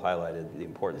Sobel highlighted the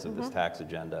importance of this tax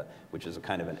agenda, which is a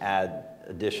kind of an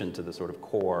addition to the sort of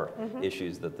core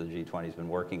issues that the G20 has been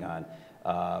working on.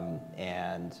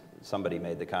 And somebody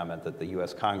made the comment that the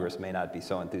U.S. Congress may not be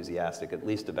so enthusiastic, at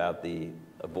least about the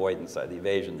avoidance side, the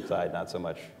evasion side, not so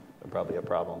much probably a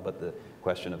problem, but the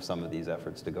question of some of these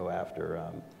efforts to go after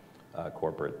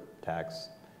corporate tax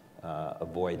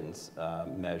avoidance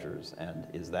measures, and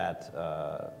is that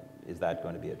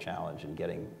going to be a challenge in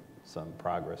getting some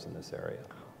progress in this area?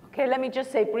 Okay, let me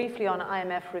just say briefly on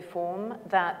IMF reform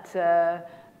that,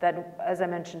 as I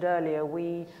mentioned earlier,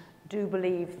 we do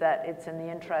believe that it's in the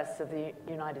interests of the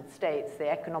United States, the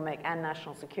economic and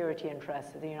national security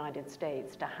interests of the United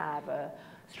States, to have a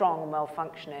strong,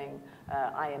 well-functioning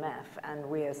IMF, and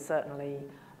we are certainly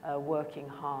working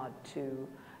hard to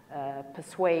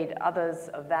persuade others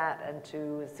of that and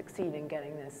to succeed in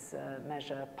getting this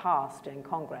measure passed in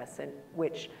Congress,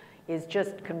 which is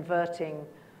just converting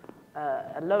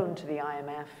a loan to the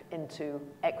IMF into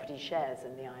equity shares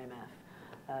in the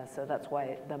IMF. So that's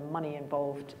why the money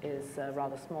involved is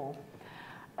rather small.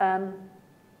 On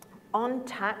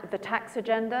the tax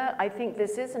agenda, I think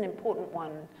this is an important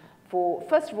one for,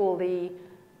 first of all, the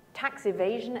tax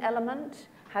evasion element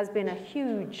has been a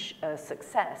huge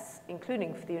success,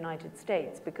 including for the United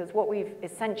States, because what we've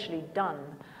essentially done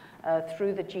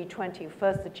through the G20,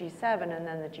 first the G7 and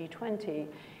then the G20,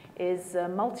 is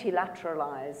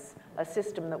multilateralize a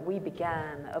system that we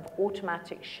began of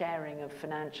automatic sharing of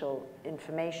financial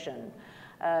information.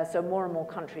 So more and more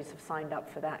countries have signed up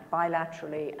for that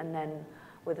bilaterally, and then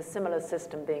with a similar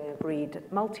system being agreed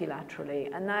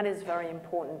multilaterally. And that is very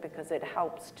important because it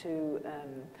helps to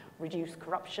reduce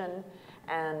corruption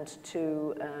and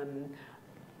to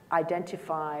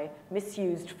identify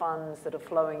misused funds that are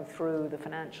flowing through the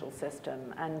financial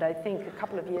system. And I think a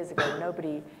couple of years ago,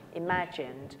 nobody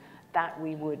imagined that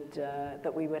we would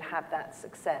have that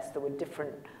success. There were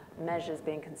different measures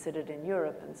being considered in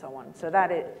Europe and so on. So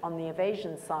that on the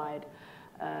evasion side,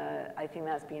 I think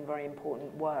that's been very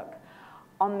important work.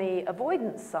 On the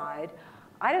avoidance side,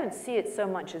 I don't see it so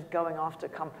much as going after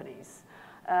companies.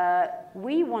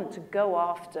 We want to go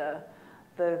after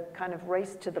the kind of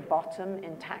race to the bottom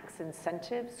in tax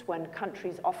incentives when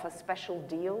countries offer special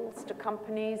deals to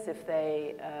companies if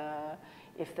they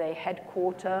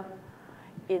headquarter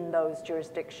in those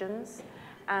jurisdictions.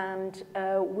 And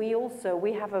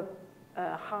we have a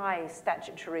high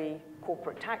statutory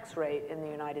corporate tax rate in the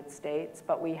United States,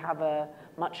 but we have a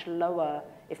much lower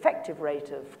effective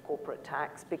rate of corporate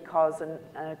tax because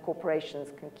corporations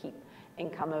can keep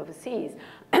income overseas.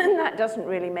 And that doesn't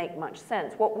really make much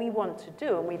sense. What we want to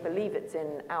do, and we believe it's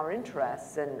in our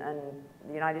interests and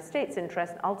the United States'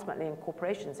 interests, and ultimately in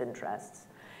corporations' interests,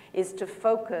 is to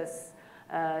focus,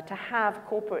 to have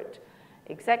corporate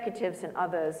executives and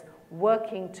others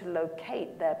working to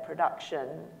locate their production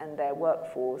and their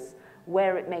workforce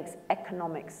where it makes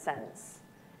economic sense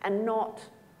and not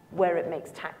where it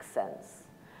makes tax sense.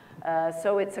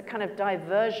 So it's a kind of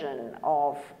diversion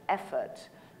of effort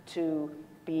to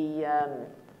be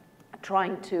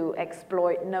trying to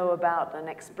know about and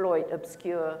exploit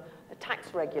obscure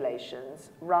tax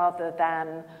regulations rather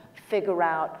than figure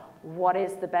out what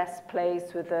is the best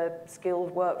place with a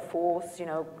skilled workforce,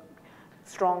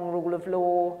 strong rule of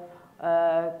law,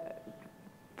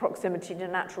 proximity to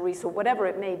natural resource, whatever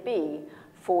it may be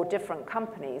for different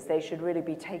companies. They should really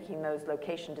be taking those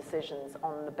location decisions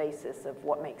on the basis of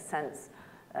what makes sense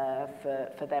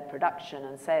for their production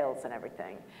and sales and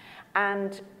everything.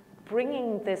 And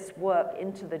bringing this work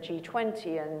into the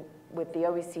G20 and with the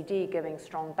OECD giving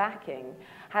strong backing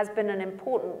has been an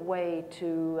important way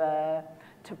to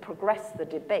progress the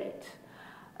debate.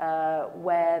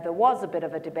 Where there was a bit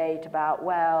of a debate about,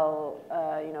 well,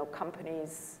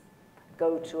 companies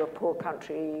go to a poor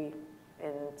country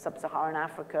in sub-Saharan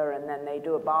Africa and then they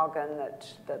do a bargain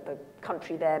that the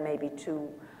country there may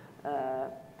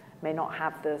not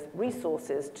have the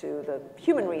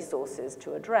human resources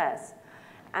to address.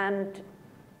 And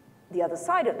the other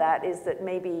side of that is that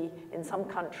maybe in some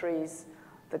countries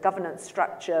the governance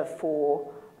structure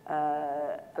for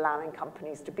allowing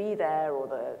companies to be there or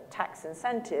the tax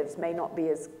incentives may not be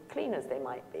as clean as they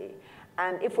might be.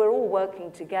 And if we're all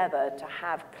working together to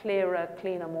have clearer,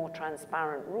 cleaner, more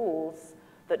transparent rules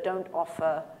that don't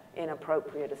offer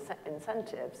inappropriate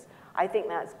incentives, I think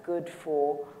that's good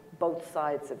for both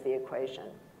sides of the equation.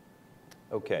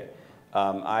 Okay.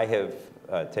 I have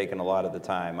taken a lot of the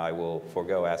time. I will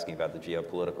forego asking about the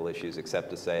geopolitical issues, except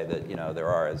to say that, there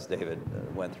are, as David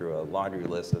went through, a laundry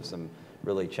list of some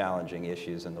really challenging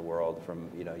issues in the world, from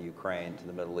Ukraine to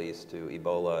the Middle East to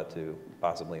Ebola to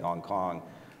possibly Hong Kong.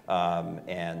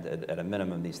 And at a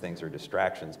minimum, these things are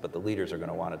distractions, but the leaders are going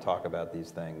to want to talk about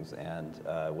these things, and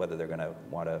whether they're going to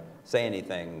want to say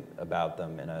anything about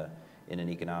them in an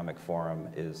economic forum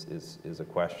is a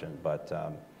question. But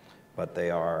they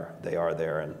are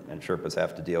there, and Sherpas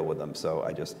have to deal with them. So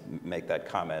I just make that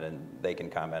comment, and they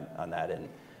can comment on that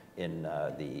in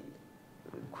the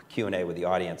Q&A with the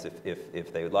audience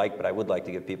if they would like. But I would like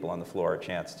to give people on the floor a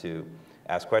chance to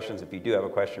ask questions. If you do have a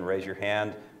question, raise your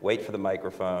hand, wait for the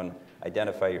microphone,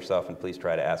 identify yourself, and please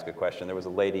try to ask a question. There was a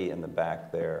lady in the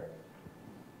back there.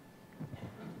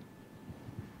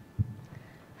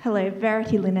 Hello,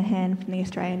 Verity Linehan from the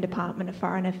Australian Department of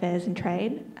Foreign Affairs and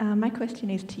Trade. My question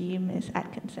is to you, Ms.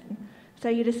 Atkinson. So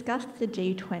you discussed the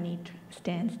G20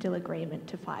 standstill agreement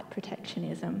to fight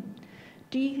protectionism.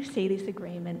 Do you see this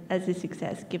agreement as a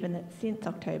success, given that since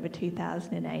October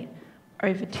 2008,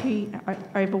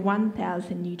 over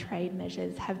 1,000 new trade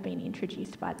measures have been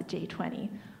introduced by the G20?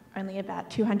 Only about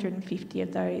 250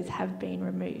 of those have been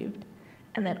removed,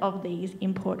 and that of these,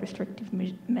 import restrictive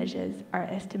measures are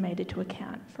estimated to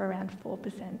account for around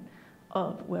 4%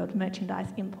 of world merchandise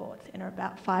imports and are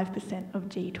about 5% of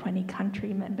G20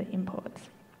 country member imports.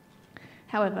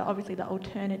 However, obviously the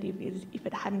alternative is if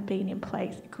it hadn't been in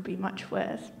place, it could be much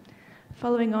worse.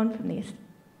 Following on from this,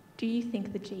 do you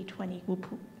think the G20 will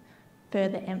put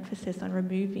further emphasis on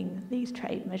removing these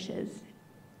trade measures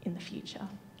in the future?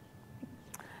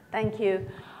 Thank you.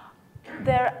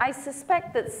 I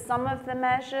suspect that some of the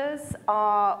measures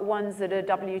are ones that are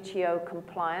WTO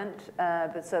compliant,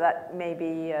 so that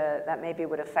maybe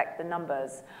would affect the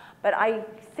numbers. But I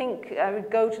think I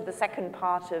would go to the second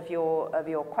part of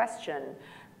your question,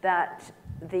 that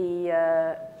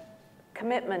the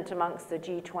commitment amongst the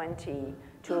G20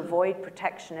 to avoid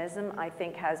protectionism, I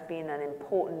think, has been an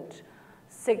important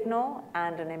signal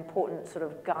and an important sort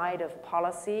of guide of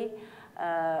policy.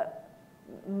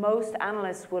 Most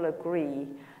analysts will agree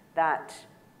that,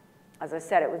 as I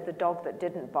said, it was the dog that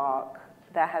didn't bark.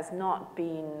 There has not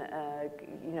been,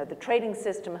 the trading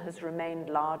system has remained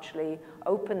largely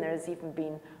open. There has even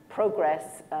been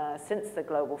progress since the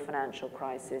global financial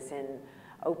crisis in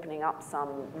opening up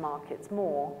some markets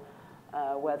more,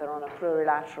 whether on a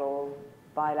plurilateral,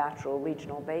 bilateral,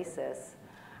 regional basis.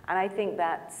 And I think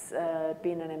that's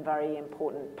been a very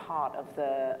important part of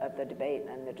the debate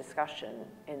and the discussion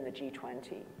in the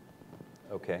G20.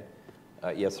 Okay.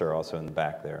 Yes, sir, also in the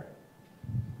back there.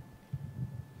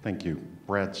 Thank you.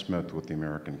 Brad Smith with the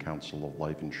American Council of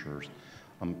Life Insurers.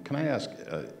 Can I ask,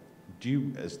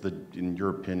 in your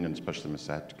opinion, especially Ms.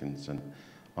 Atkinson,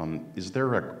 is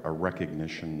there a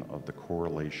recognition of the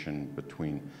correlation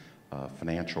between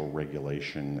financial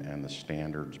regulation and the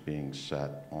standards being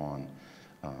set on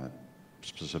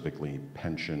specifically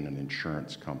pension and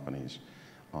insurance companies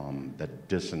that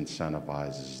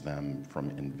disincentivizes them from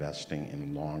investing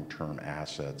in long-term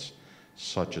assets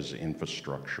such as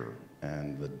infrastructure,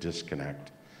 and the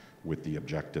disconnect with the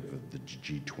objective of the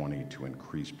G20 to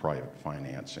increase private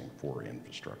financing for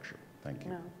infrastructure? Thank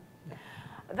you. No.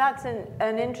 That's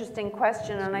an interesting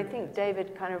question, and I think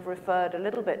David kind of referred a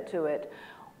little bit to it.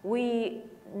 We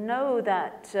know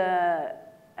that,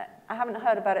 I haven't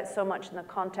heard about it so much in the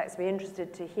context. I'd be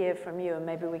interested to hear from you, and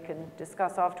maybe we can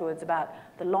discuss afterwards about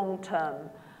the long-term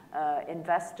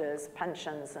investors,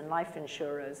 pensions, and life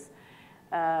insurers.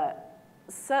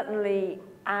 Certainly,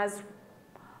 as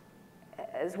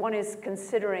one is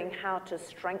considering how to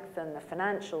strengthen the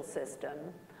financial system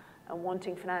and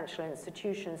wanting financial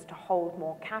institutions to hold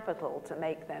more capital to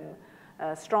make them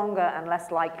stronger and less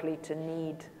likely to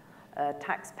need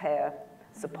taxpayer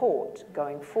support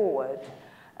going forward,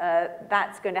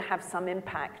 that's going to have some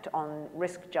impact on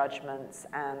risk judgments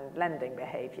and lending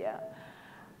behavior.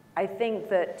 I think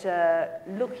that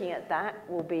looking at that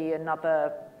will be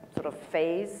another sort of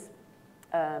phase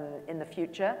in the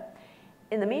future.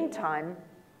 In the meantime,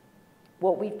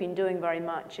 what we've been doing very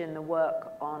much in the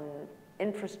work on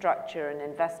infrastructure and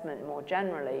investment more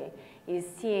generally is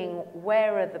seeing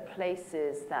where are the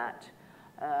places that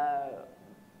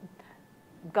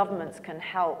governments can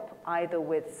help, either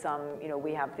with some,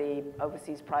 we have the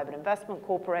Overseas Private Investment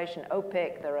Corporation,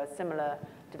 OPIC, there are similar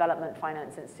development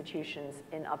finance institutions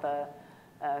in other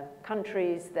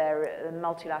countries.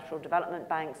 Multilateral development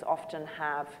banks often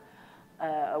have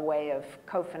a way of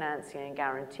co-financing and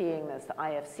guaranteeing. There's the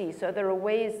IFC. So there are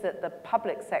ways that the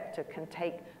public sector can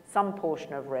take some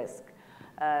portion of risk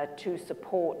to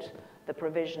support the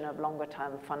provision of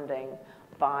longer-term funding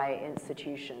by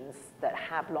institutions that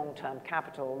have long-term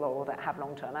capital or that have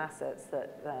long-term assets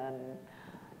that,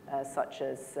 such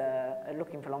as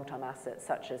looking for long-term assets,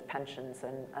 such as pensions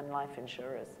and life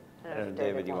insurers.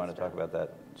 David, you want to talk about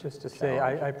that? Just to say,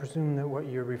 I presume that what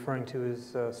you're referring to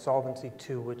is Solvency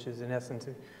II, which is in essence,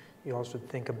 you all should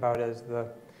think about as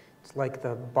it's like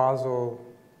the Basel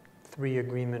III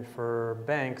agreement for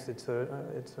banks. It's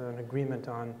an agreement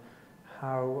on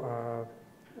how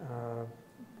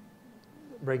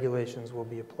regulations will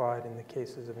be applied in the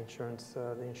cases of insurance,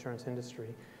 the insurance industry.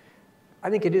 I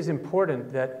think it is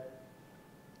important that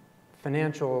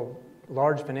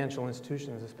large financial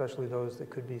institutions, especially those that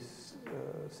could be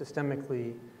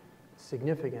systemically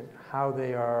significant, how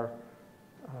they are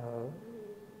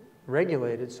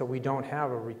regulated so we don't have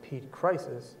a repeat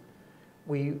crisis.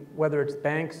 Whether it's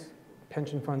banks,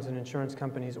 pension funds, and insurance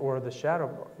companies, or the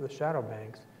shadow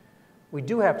banks, we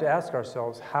do have to ask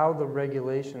ourselves how the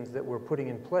regulations that we're putting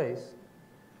in place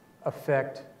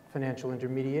affect financial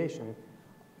intermediation.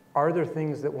 Are there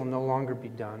things that will no longer be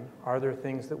done? Are there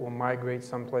things that will migrate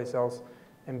someplace else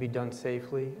and be done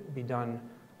safely, be done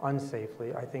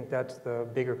unsafely? I think that's the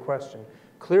bigger question.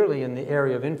 Clearly, in the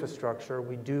area of infrastructure,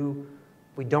 we don't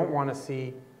want to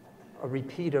see a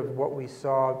repeat of what we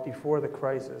saw before the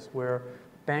crisis, where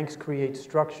banks create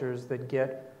structures that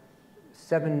get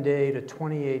 7-day to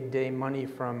 28-day money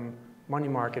from money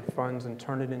market funds and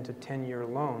turn it into 10-year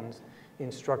loans in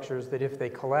structures that, if they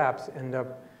collapse, end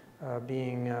up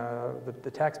being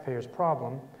the taxpayer's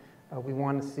problem. We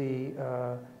want to see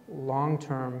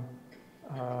long-term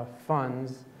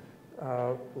funds,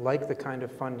 like the kind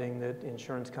of funding that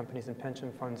insurance companies and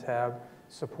pension funds have,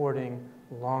 supporting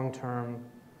long-term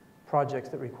projects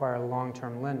that require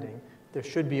long-term lending. There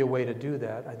should be a way to do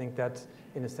that. I think that's,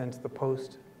 in a sense, the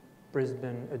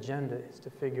Brisbane agenda is to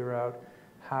figure out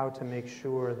how to make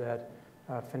sure that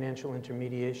financial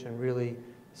intermediation really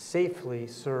safely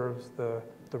serves the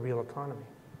real economy.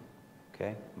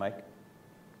 Okay, Mike?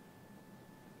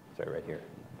 Sorry, right here.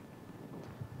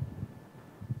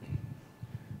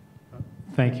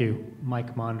 Thank you.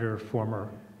 Mike Monder, former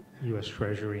U.S.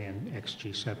 Treasury and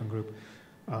ex-G7 group.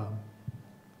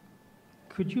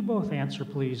 Could you both answer,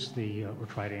 please, or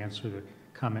try to answer the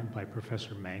comment by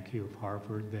Professor Mankiw of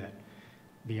Harvard that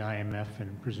the IMF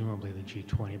and presumably the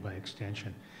G20 by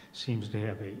extension seems to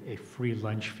have a free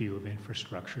lunch view of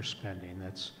infrastructure spending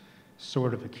that's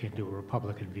sort of akin to a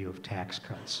Republican view of tax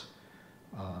cuts.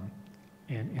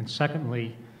 And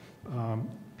secondly,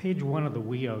 page 1 of the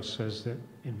WEO says that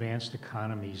advanced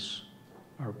economies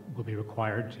will be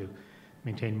required to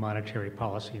maintain monetary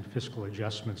policy and fiscal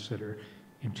adjustments that are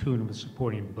in tune with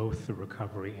supporting both the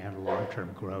recovery and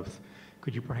long-term growth.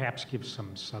 Could you perhaps give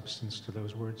some substance to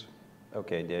those words?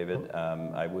 Okay, David,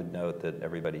 I would note that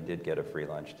everybody did get a free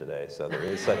lunch today, so there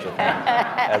is such a thing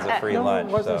as a free lunch.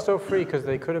 No, it wasn't so free because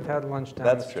they could have had lunch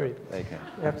down the street. That's true. They can.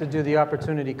 You have to do the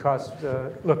opportunity cost.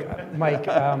 Look, Mike,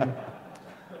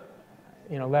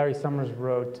 you know, Larry Summers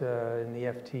wrote in the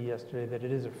FT yesterday that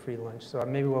it is a free lunch. So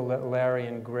maybe we'll let Larry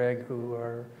and Greg, who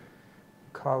are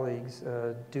colleagues,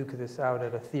 duke this out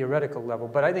at a theoretical level.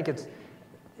 But I think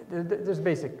there's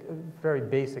very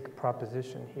basic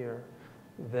proposition here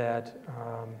that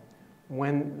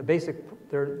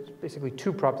there are basically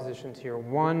two propositions here.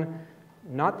 One,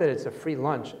 not that it's a free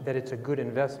lunch, that it's a good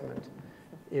investment.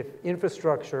 If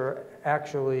infrastructure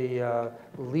actually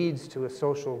leads to a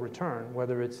social return,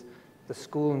 whether it's the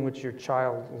school in which your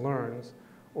child learns,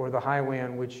 or the highway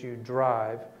on which you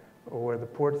drive, or the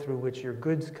port through which your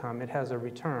goods come, it has a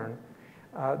return.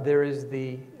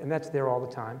 And that's there all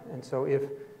the time. And so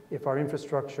if our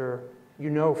infrastructure, you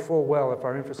know full well if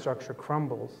our infrastructure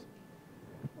crumbles,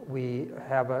 we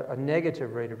have a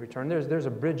negative rate of return. There's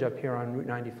a bridge up here on Route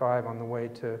 95 on the way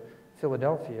to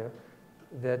Philadelphia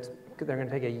that they're going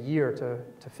to take a year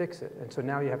to fix it. And so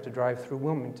now you have to drive through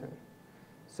Wilmington.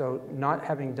 So not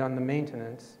having done the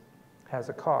maintenance has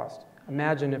a cost.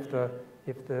 Imagine if the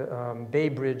Bay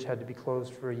Bridge had to be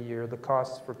closed for a year, the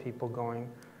costs for people going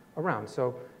around.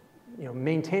 So, you know,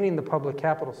 maintaining the public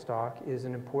capital stock is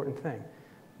an important thing.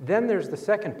 Then there's the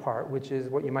second part, which is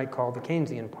what you might call the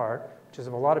Keynesian part, which is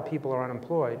if a lot of people are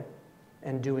unemployed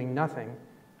and doing nothing,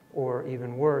 or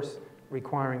even worse,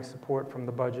 requiring support from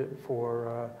the budget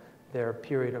for their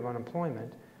period of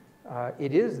unemployment.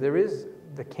 There is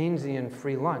the Keynesian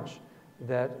free lunch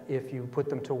that if you put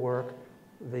them to work,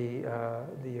 the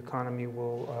economy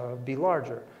will be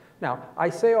larger. Now,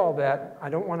 I say all that, I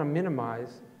don't want to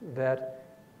minimize that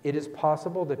it is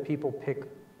possible that people pick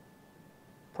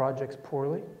projects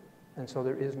poorly, and so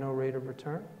there is no rate of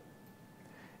return.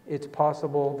 It's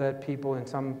possible that people in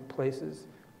some places,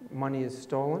 money is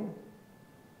stolen.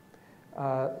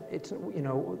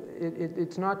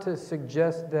 It's not to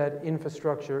suggest that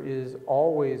infrastructure is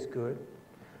always good,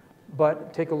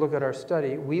 but take a look at our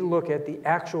study. We look at the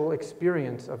actual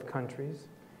experience of countries,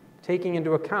 taking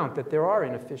into account that there are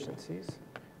inefficiencies.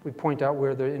 We point out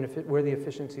where the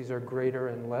efficiencies are greater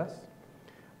and less,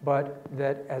 but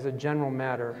that as a general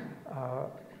matter,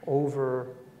 over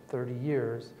 30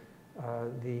 years,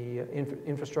 the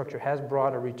infrastructure has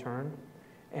brought a return.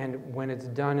 And when it's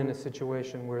done in a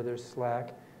situation where there's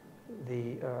slack,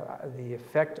 the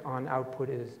effect on output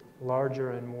is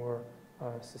larger and more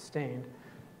sustained.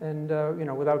 And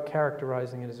without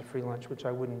characterizing it as a free lunch, which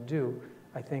I wouldn't do,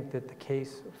 I think that the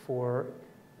case for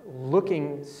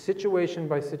looking situation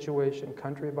by situation,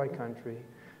 country by country,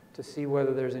 to see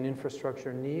whether there's an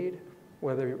infrastructure need,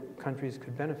 whether countries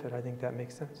could benefit, I think that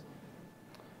makes sense.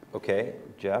 Okay,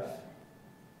 Jeff?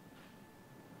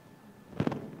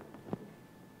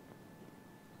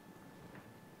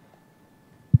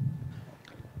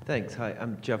 Thanks. Hi,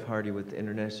 I'm Jeff Hardy with the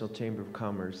International Chamber of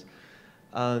Commerce.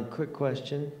 Quick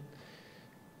question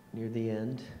near the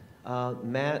end.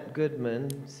 Matt Goodman,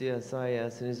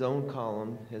 CSIS, in his own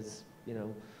column has,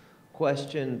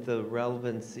 questioned the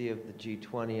relevancy of the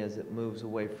G20 as it moves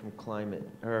away from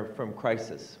from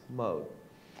crisis mode.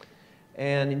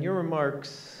 And in your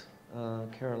remarks,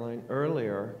 Caroline,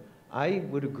 earlier, I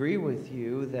would agree with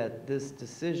you that this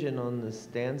decision on the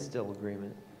standstill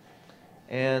agreement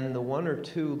and the one or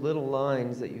two little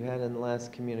lines that you had in the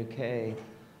last communique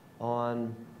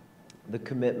on the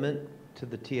commitment to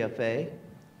the TFA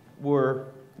were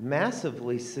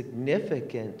massively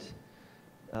significant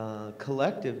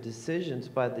collective decisions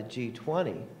by the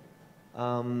G20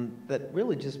 that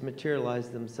really just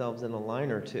materialized themselves in a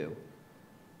line or two.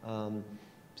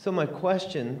 So my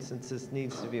question, since this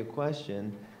needs to be a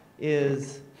question,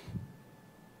 is,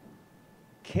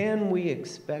 can we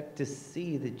expect to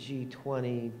see the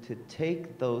G20 to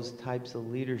take those types of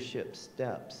leadership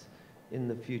steps in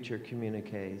the future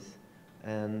communiques?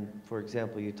 And for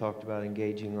example, you talked about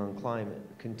engaging on climate,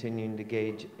 continuing to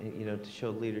engage, to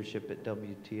show leadership at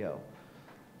WTO.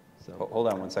 So Hold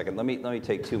on one second. Let me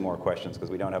take two more questions because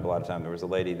we don't have a lot of time. There was a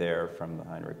lady there from the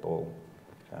Heinrich Böll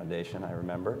Foundation, I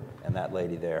remember, and that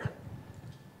lady there.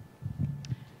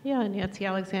 Yeah, Nancy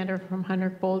Alexander from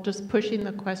Heinrich Böll, just pushing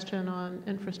the question on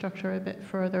infrastructure a bit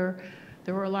further.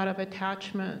 There were a lot of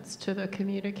attachments to the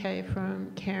communique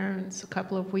from Cairns a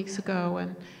couple of weeks ago,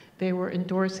 and they were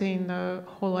endorsing the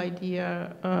whole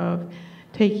idea of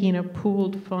taking a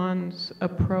pooled funds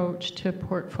approach to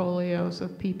portfolios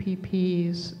of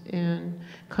PPPs in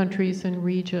countries and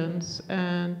regions.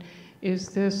 And is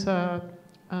this a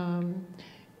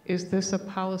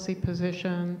policy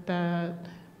position that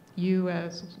you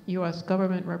as U.S.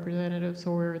 government representatives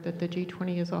or that the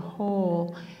G20 as a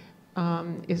whole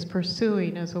is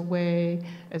pursuing as a way,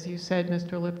 as you said,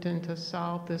 Mr. Lipton, to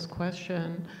solve this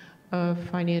question of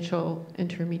financial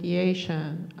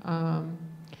intermediation?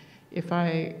 If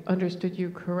I understood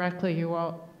you correctly,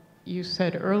 you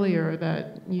said earlier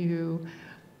that you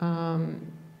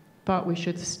thought we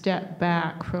should step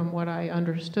back from what I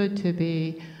understood to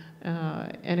be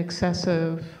an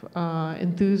excessive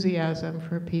enthusiasm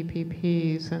for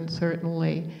PPPs, and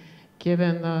certainly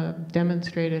given the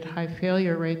demonstrated high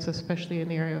failure rates, especially in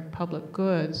the area of public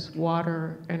goods,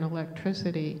 water and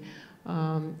electricity,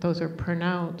 those are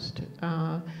pronounced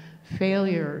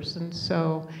failures. And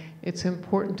so it's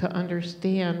important to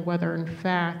understand whether, in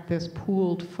fact, this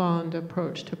pooled fund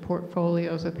approach to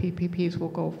portfolios of PPPs will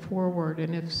go forward,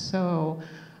 and if so,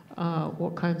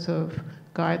 what kinds of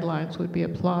guidelines would be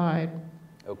applied.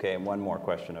 Okay, and one more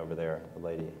question over there, the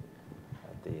lady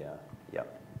at the,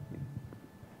 yep.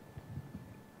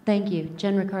 Thank you.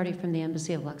 Jen Riccardi from the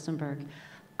Embassy of Luxembourg.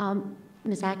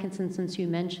 Ms. Atkinson, since you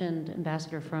mentioned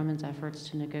Ambassador Froman's efforts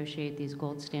to negotiate these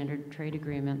gold standard trade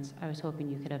agreements, I was hoping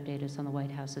you could update us on the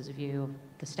White House's view of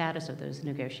the status of those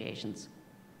negotiations.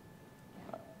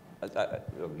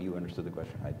 You understood the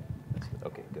question?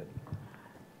 Okay, good.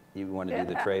 You want to do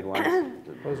the trade ones?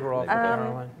 Those were all for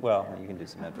Caroline. Well, you can do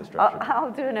some infrastructure. I'll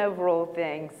do an overall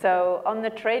thing. So on the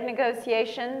trade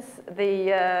negotiations,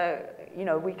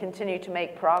 we continue to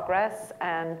make progress,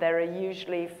 and there are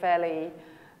usually fairly,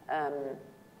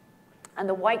 and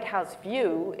the White House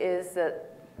view is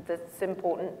that it's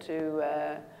important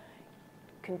to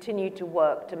continue to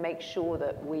work to make sure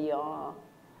that we are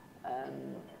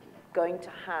going to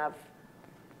have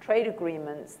trade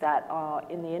agreements that are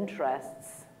in the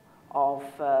interests of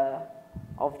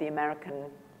the American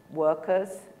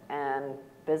workers and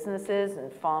businesses and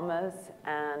farmers,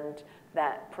 and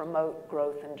that promote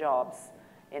growth and jobs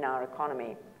in our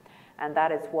economy. And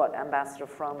that is what Ambassador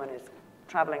Froman is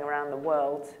traveling around the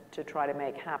world to try to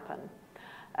make happen.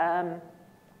 And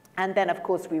then, of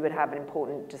course, we would have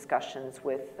important discussions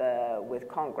with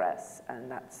Congress,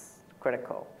 and that's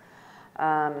critical.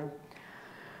 And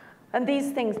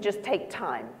these things just take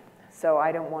time. So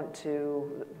I don't want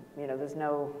to,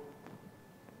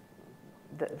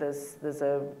 there's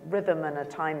a rhythm and a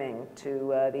timing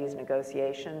to these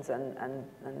negotiations, and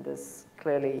there's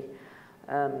clearly,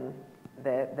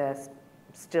 they're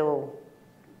still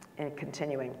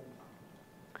continuing.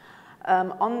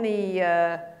 On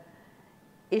the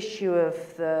issue of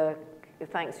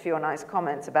thanks for your nice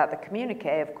comments about the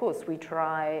communique, of course we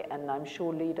try, and I'm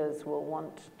sure leaders will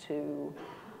want to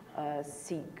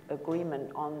seek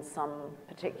agreement on some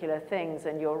particular things,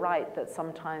 and you're right that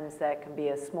sometimes there can be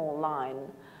a small line,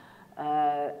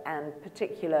 and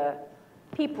particular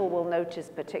people will notice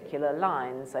particular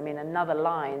lines. I mean, another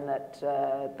line that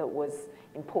was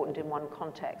important in one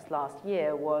context last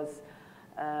year was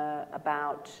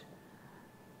about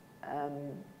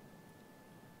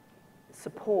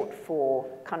support for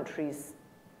countries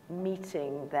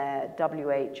meeting their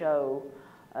WHO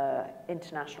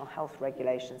international health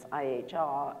regulations,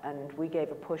 IHR, and we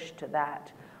gave a push to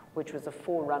that, which was a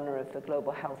forerunner of the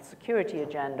global health security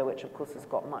agenda, which of course has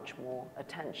got much more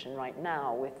attention right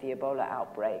now with the Ebola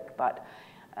outbreak. But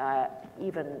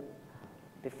even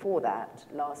before that,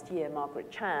 last year,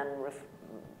 Margaret Chan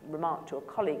remarked to a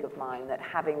colleague of mine that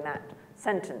having that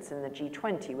sentence in the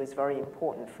G20 was very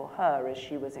important for her as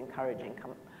she was encouraging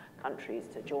countries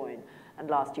to join. And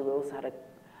last year we also had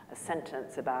a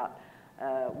sentence about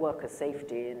worker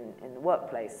safety in the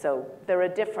workplace. So there are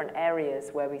different areas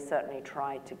where we certainly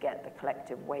try to get the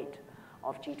collective weight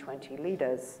of G20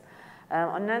 leaders.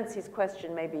 On Nancy's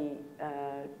question, maybe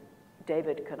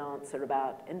David can answer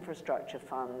about infrastructure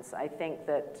funds. I think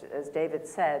that, as David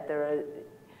said,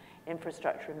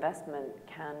 infrastructure investment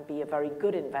can be a very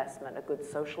good investment, a good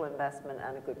social investment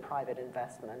and a good private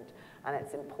investment. And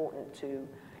it's important to,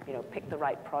 pick the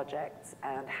right projects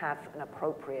and have an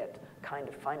appropriate kind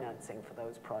of financing for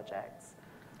those projects.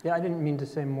 Yeah, I didn't mean to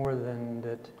say more than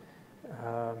that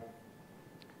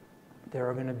there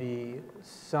are going to be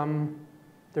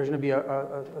there's going to be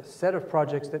a set of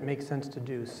projects that make sense to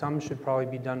do. Some should probably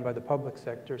be done by the public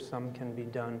sector. Some can be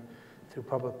done through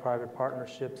public-private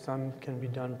partnerships. Some can be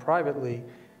done privately.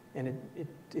 And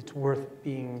it's worth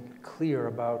being clear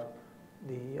about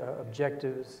the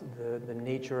objectives, the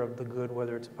nature of the good,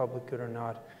 whether it's a public good or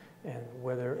not,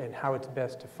 and how it's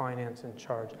best to finance and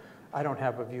charge. I don't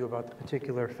have a view about the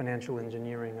particular financial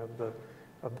engineering of the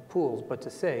pools, but to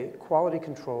say quality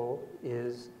control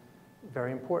is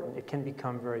very important. It can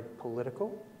become very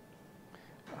political.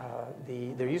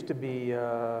 There used to be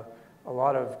a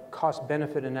lot of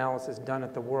cost-benefit analysis done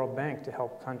at the World Bank to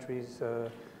help countries,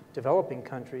 developing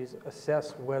countries,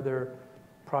 assess whether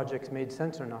projects made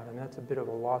sense or not, and that's a bit of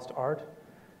a lost art.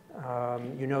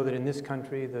 You know that in this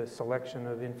country, the selection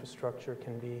of infrastructure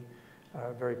can be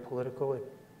very political.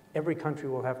 Every country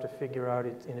will have to figure out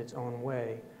in its own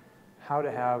way how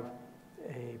to have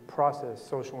a process,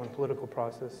 social and political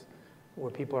process,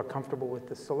 where people are comfortable with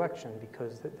the selection,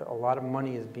 because a lot of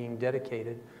money is being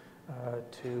dedicated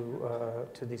to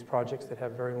these projects that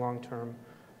have very long-term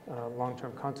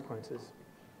consequences.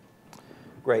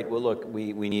 Great. Well, look,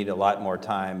 we need a lot more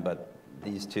time, but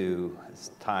these two,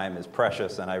 time is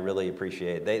precious, and I really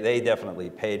appreciate it. They definitely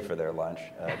paid for their lunch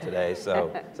today,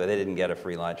 so they didn't get a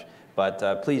free lunch.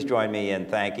 But please join me in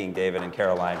thanking David and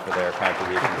Caroline for their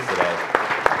contributions today.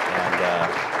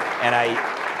 And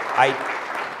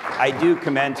I do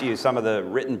commend to you some of the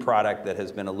written product that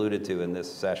has been alluded to in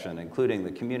this session, including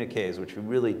the communiques, which we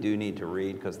really do need to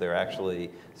read, because they're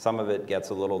actually, some of it gets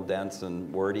a little dense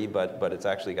and wordy, but it's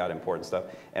actually got important stuff.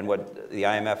 And what the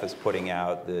IMF is putting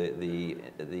out, the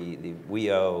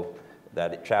WEO,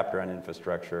 that chapter on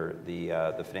infrastructure,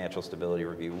 the Financial Stability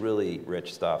Review, really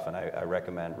rich stuff, and I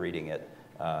recommend reading it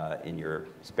in your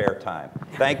spare time.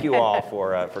 Thank you all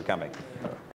for coming.